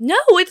 Like, no,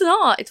 it's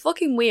not. It's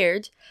fucking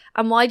weird.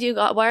 And why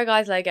are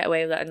guys like get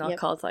away with it and not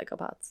called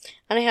psychopaths?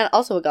 And I had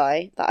also a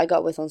guy that I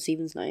got with on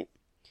Stephen's night.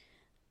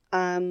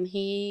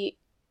 He,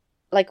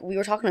 like, we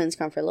were talking on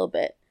Instagram for a little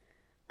bit,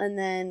 and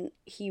then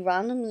he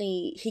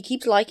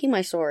keeps liking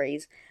my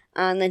stories,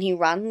 and then he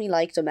randomly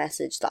liked a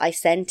message that I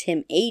sent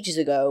him ages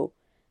ago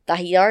that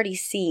he'd already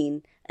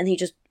seen, and he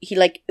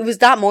it was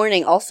that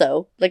morning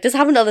also. Like, this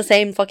happened on the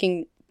same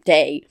fucking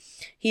day.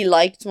 He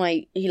liked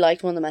one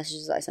of the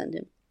messages I sent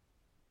him.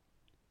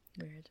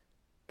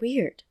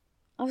 Weird.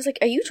 I was like,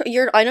 I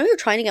know you're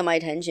trying to get my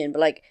attention, but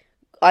like,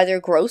 either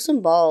grow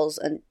some balls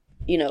and,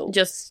 you know,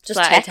 just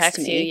text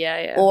me,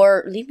 yeah,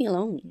 or leave me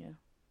alone. Yeah.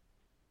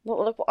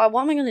 What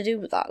am I going to do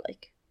with that?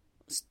 Like,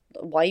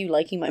 why are you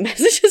liking my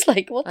messages?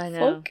 Like, what the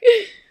fuck?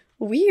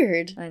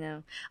 Weird. I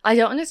know. I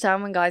don't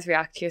understand when guys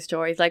react to your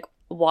stories. Like,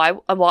 why?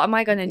 What am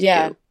I going to do?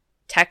 Yeah.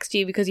 Text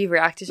you because you've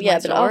reacted to my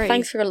story? Yeah, but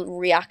thanks for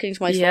reacting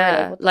to my story.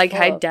 Yeah, like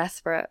how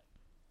desperate.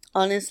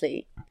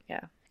 Honestly.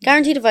 Yeah.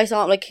 Guaranteed if I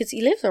saw him, like, because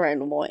he lives around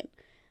Lemoyne.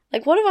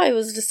 Like, what if I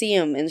was to see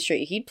him in the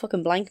street? He'd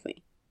fucking blank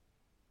me.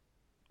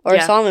 Or I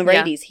saw him in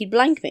Brady's, he'd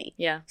blank me.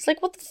 Yeah. It's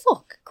like, what the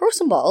fuck? Grow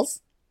some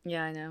balls.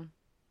 Yeah, I know.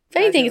 If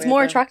anything, it's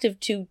more attractive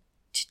to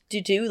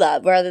do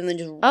that rather than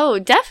just... Oh,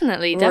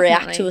 definitely.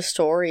 React to a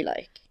story,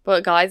 like.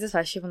 But guys,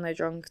 especially when they're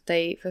drunk,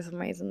 for some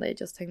reason, they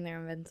just think they're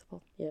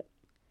invincible. Yep.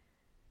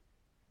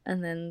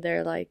 And then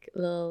they're like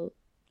little...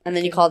 And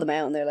then you call them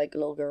out and they're like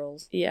little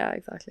girls. Yeah,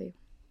 exactly.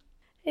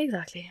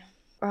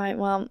 Right,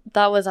 well,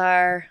 that was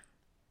our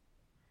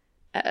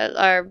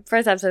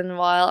first episode in a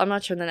while. I'm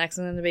not sure the next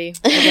one's going to be.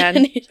 Again,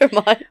 neither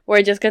am I.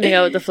 We're just going to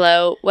go with the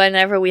flow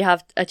whenever we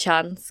have a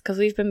chance, because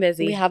we've been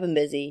busy. We have been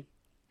busy.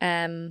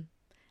 And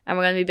we're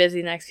going to be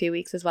busy the next few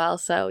weeks as well.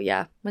 So,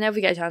 yeah, whenever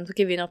we get a chance, we'll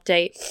give you an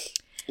update.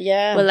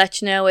 Yeah. We'll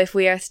let you know if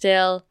we are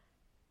still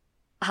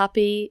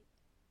happy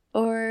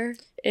or...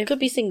 It could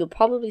be single,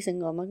 probably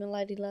single. I'm not gonna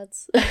lie to you,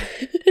 lads.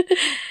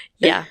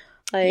 Yeah,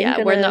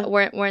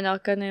 we're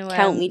not gonna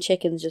count me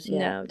chickens just yet.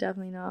 No,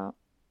 definitely not.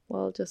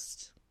 We'll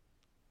just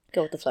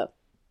go with the flow.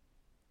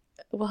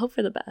 We'll hope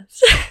for the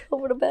best. Hope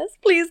for the best,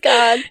 please,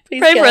 God. Please,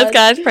 pray for us,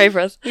 guys. Pray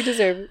for us. We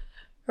deserve it.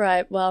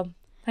 Right. Well,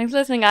 thanks for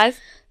listening, guys.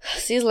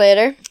 See you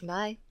later.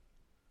 Bye.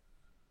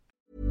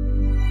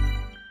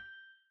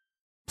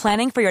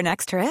 Planning for your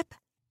next trip?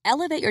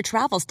 Elevate your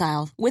travel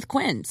style with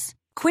Quince.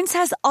 Quince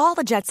has all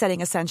the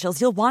jet-setting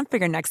essentials you'll want for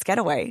your next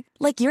getaway,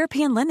 like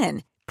European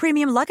linen,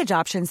 premium luggage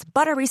options,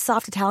 buttery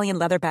soft Italian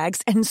leather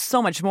bags, and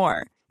so much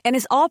more. And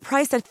is all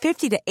priced at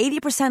 50 to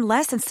 80%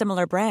 less than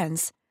similar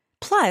brands.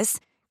 Plus,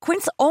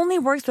 Quince only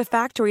works with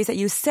factories that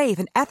use safe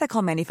and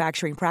ethical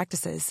manufacturing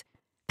practices.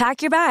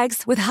 Pack your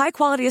bags with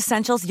high-quality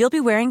essentials you'll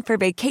be wearing for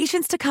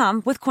vacations to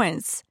come with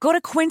Quince. Go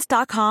to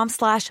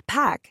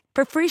quince.com/pack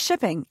for free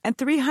shipping and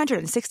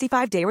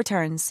 365-day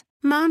returns.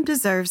 Mom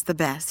deserves the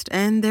best,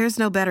 and there's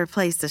no better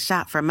place to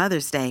shop for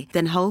Mother's Day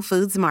than Whole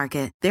Foods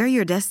Market. They're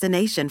your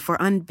destination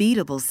for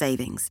unbeatable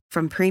savings,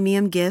 from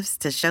premium gifts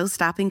to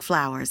show-stopping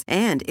flowers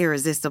and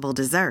irresistible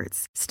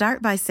desserts.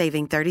 Start by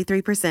saving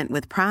 33%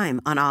 with Prime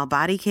on all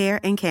body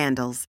care and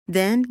candles.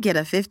 Then get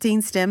a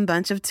 15-stem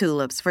bunch of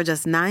tulips for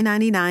just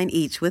 $9.99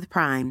 each with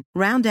Prime.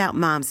 Round out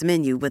Mom's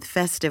menu with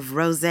festive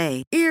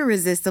rosé,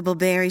 irresistible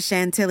berry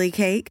chantilly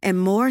cake,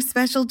 and more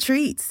special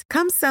treats.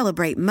 Come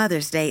celebrate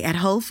Mother's Day at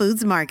Whole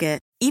Foods Market.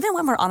 Even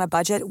when we're on a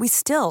budget, we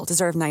still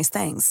deserve nice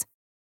things.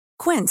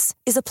 Quince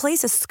is a place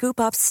to scoop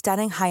up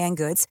stunning high-end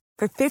goods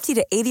for 50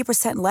 to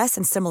 80% less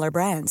than similar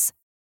brands.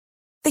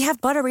 They have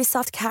buttery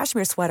soft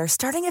cashmere sweaters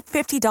starting at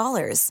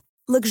 $50,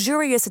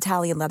 luxurious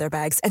Italian leather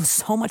bags, and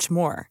so much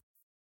more.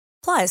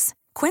 Plus,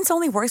 Quince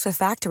only works with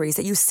factories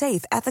that use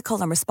safe,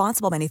 ethical, and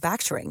responsible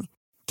manufacturing.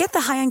 Get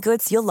the high-end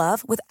goods you'll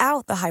love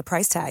without the high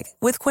price tag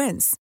with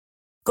Quince.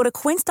 Go to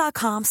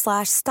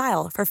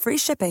quince.com/style for free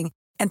shipping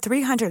and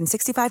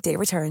 365-day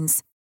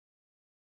returns.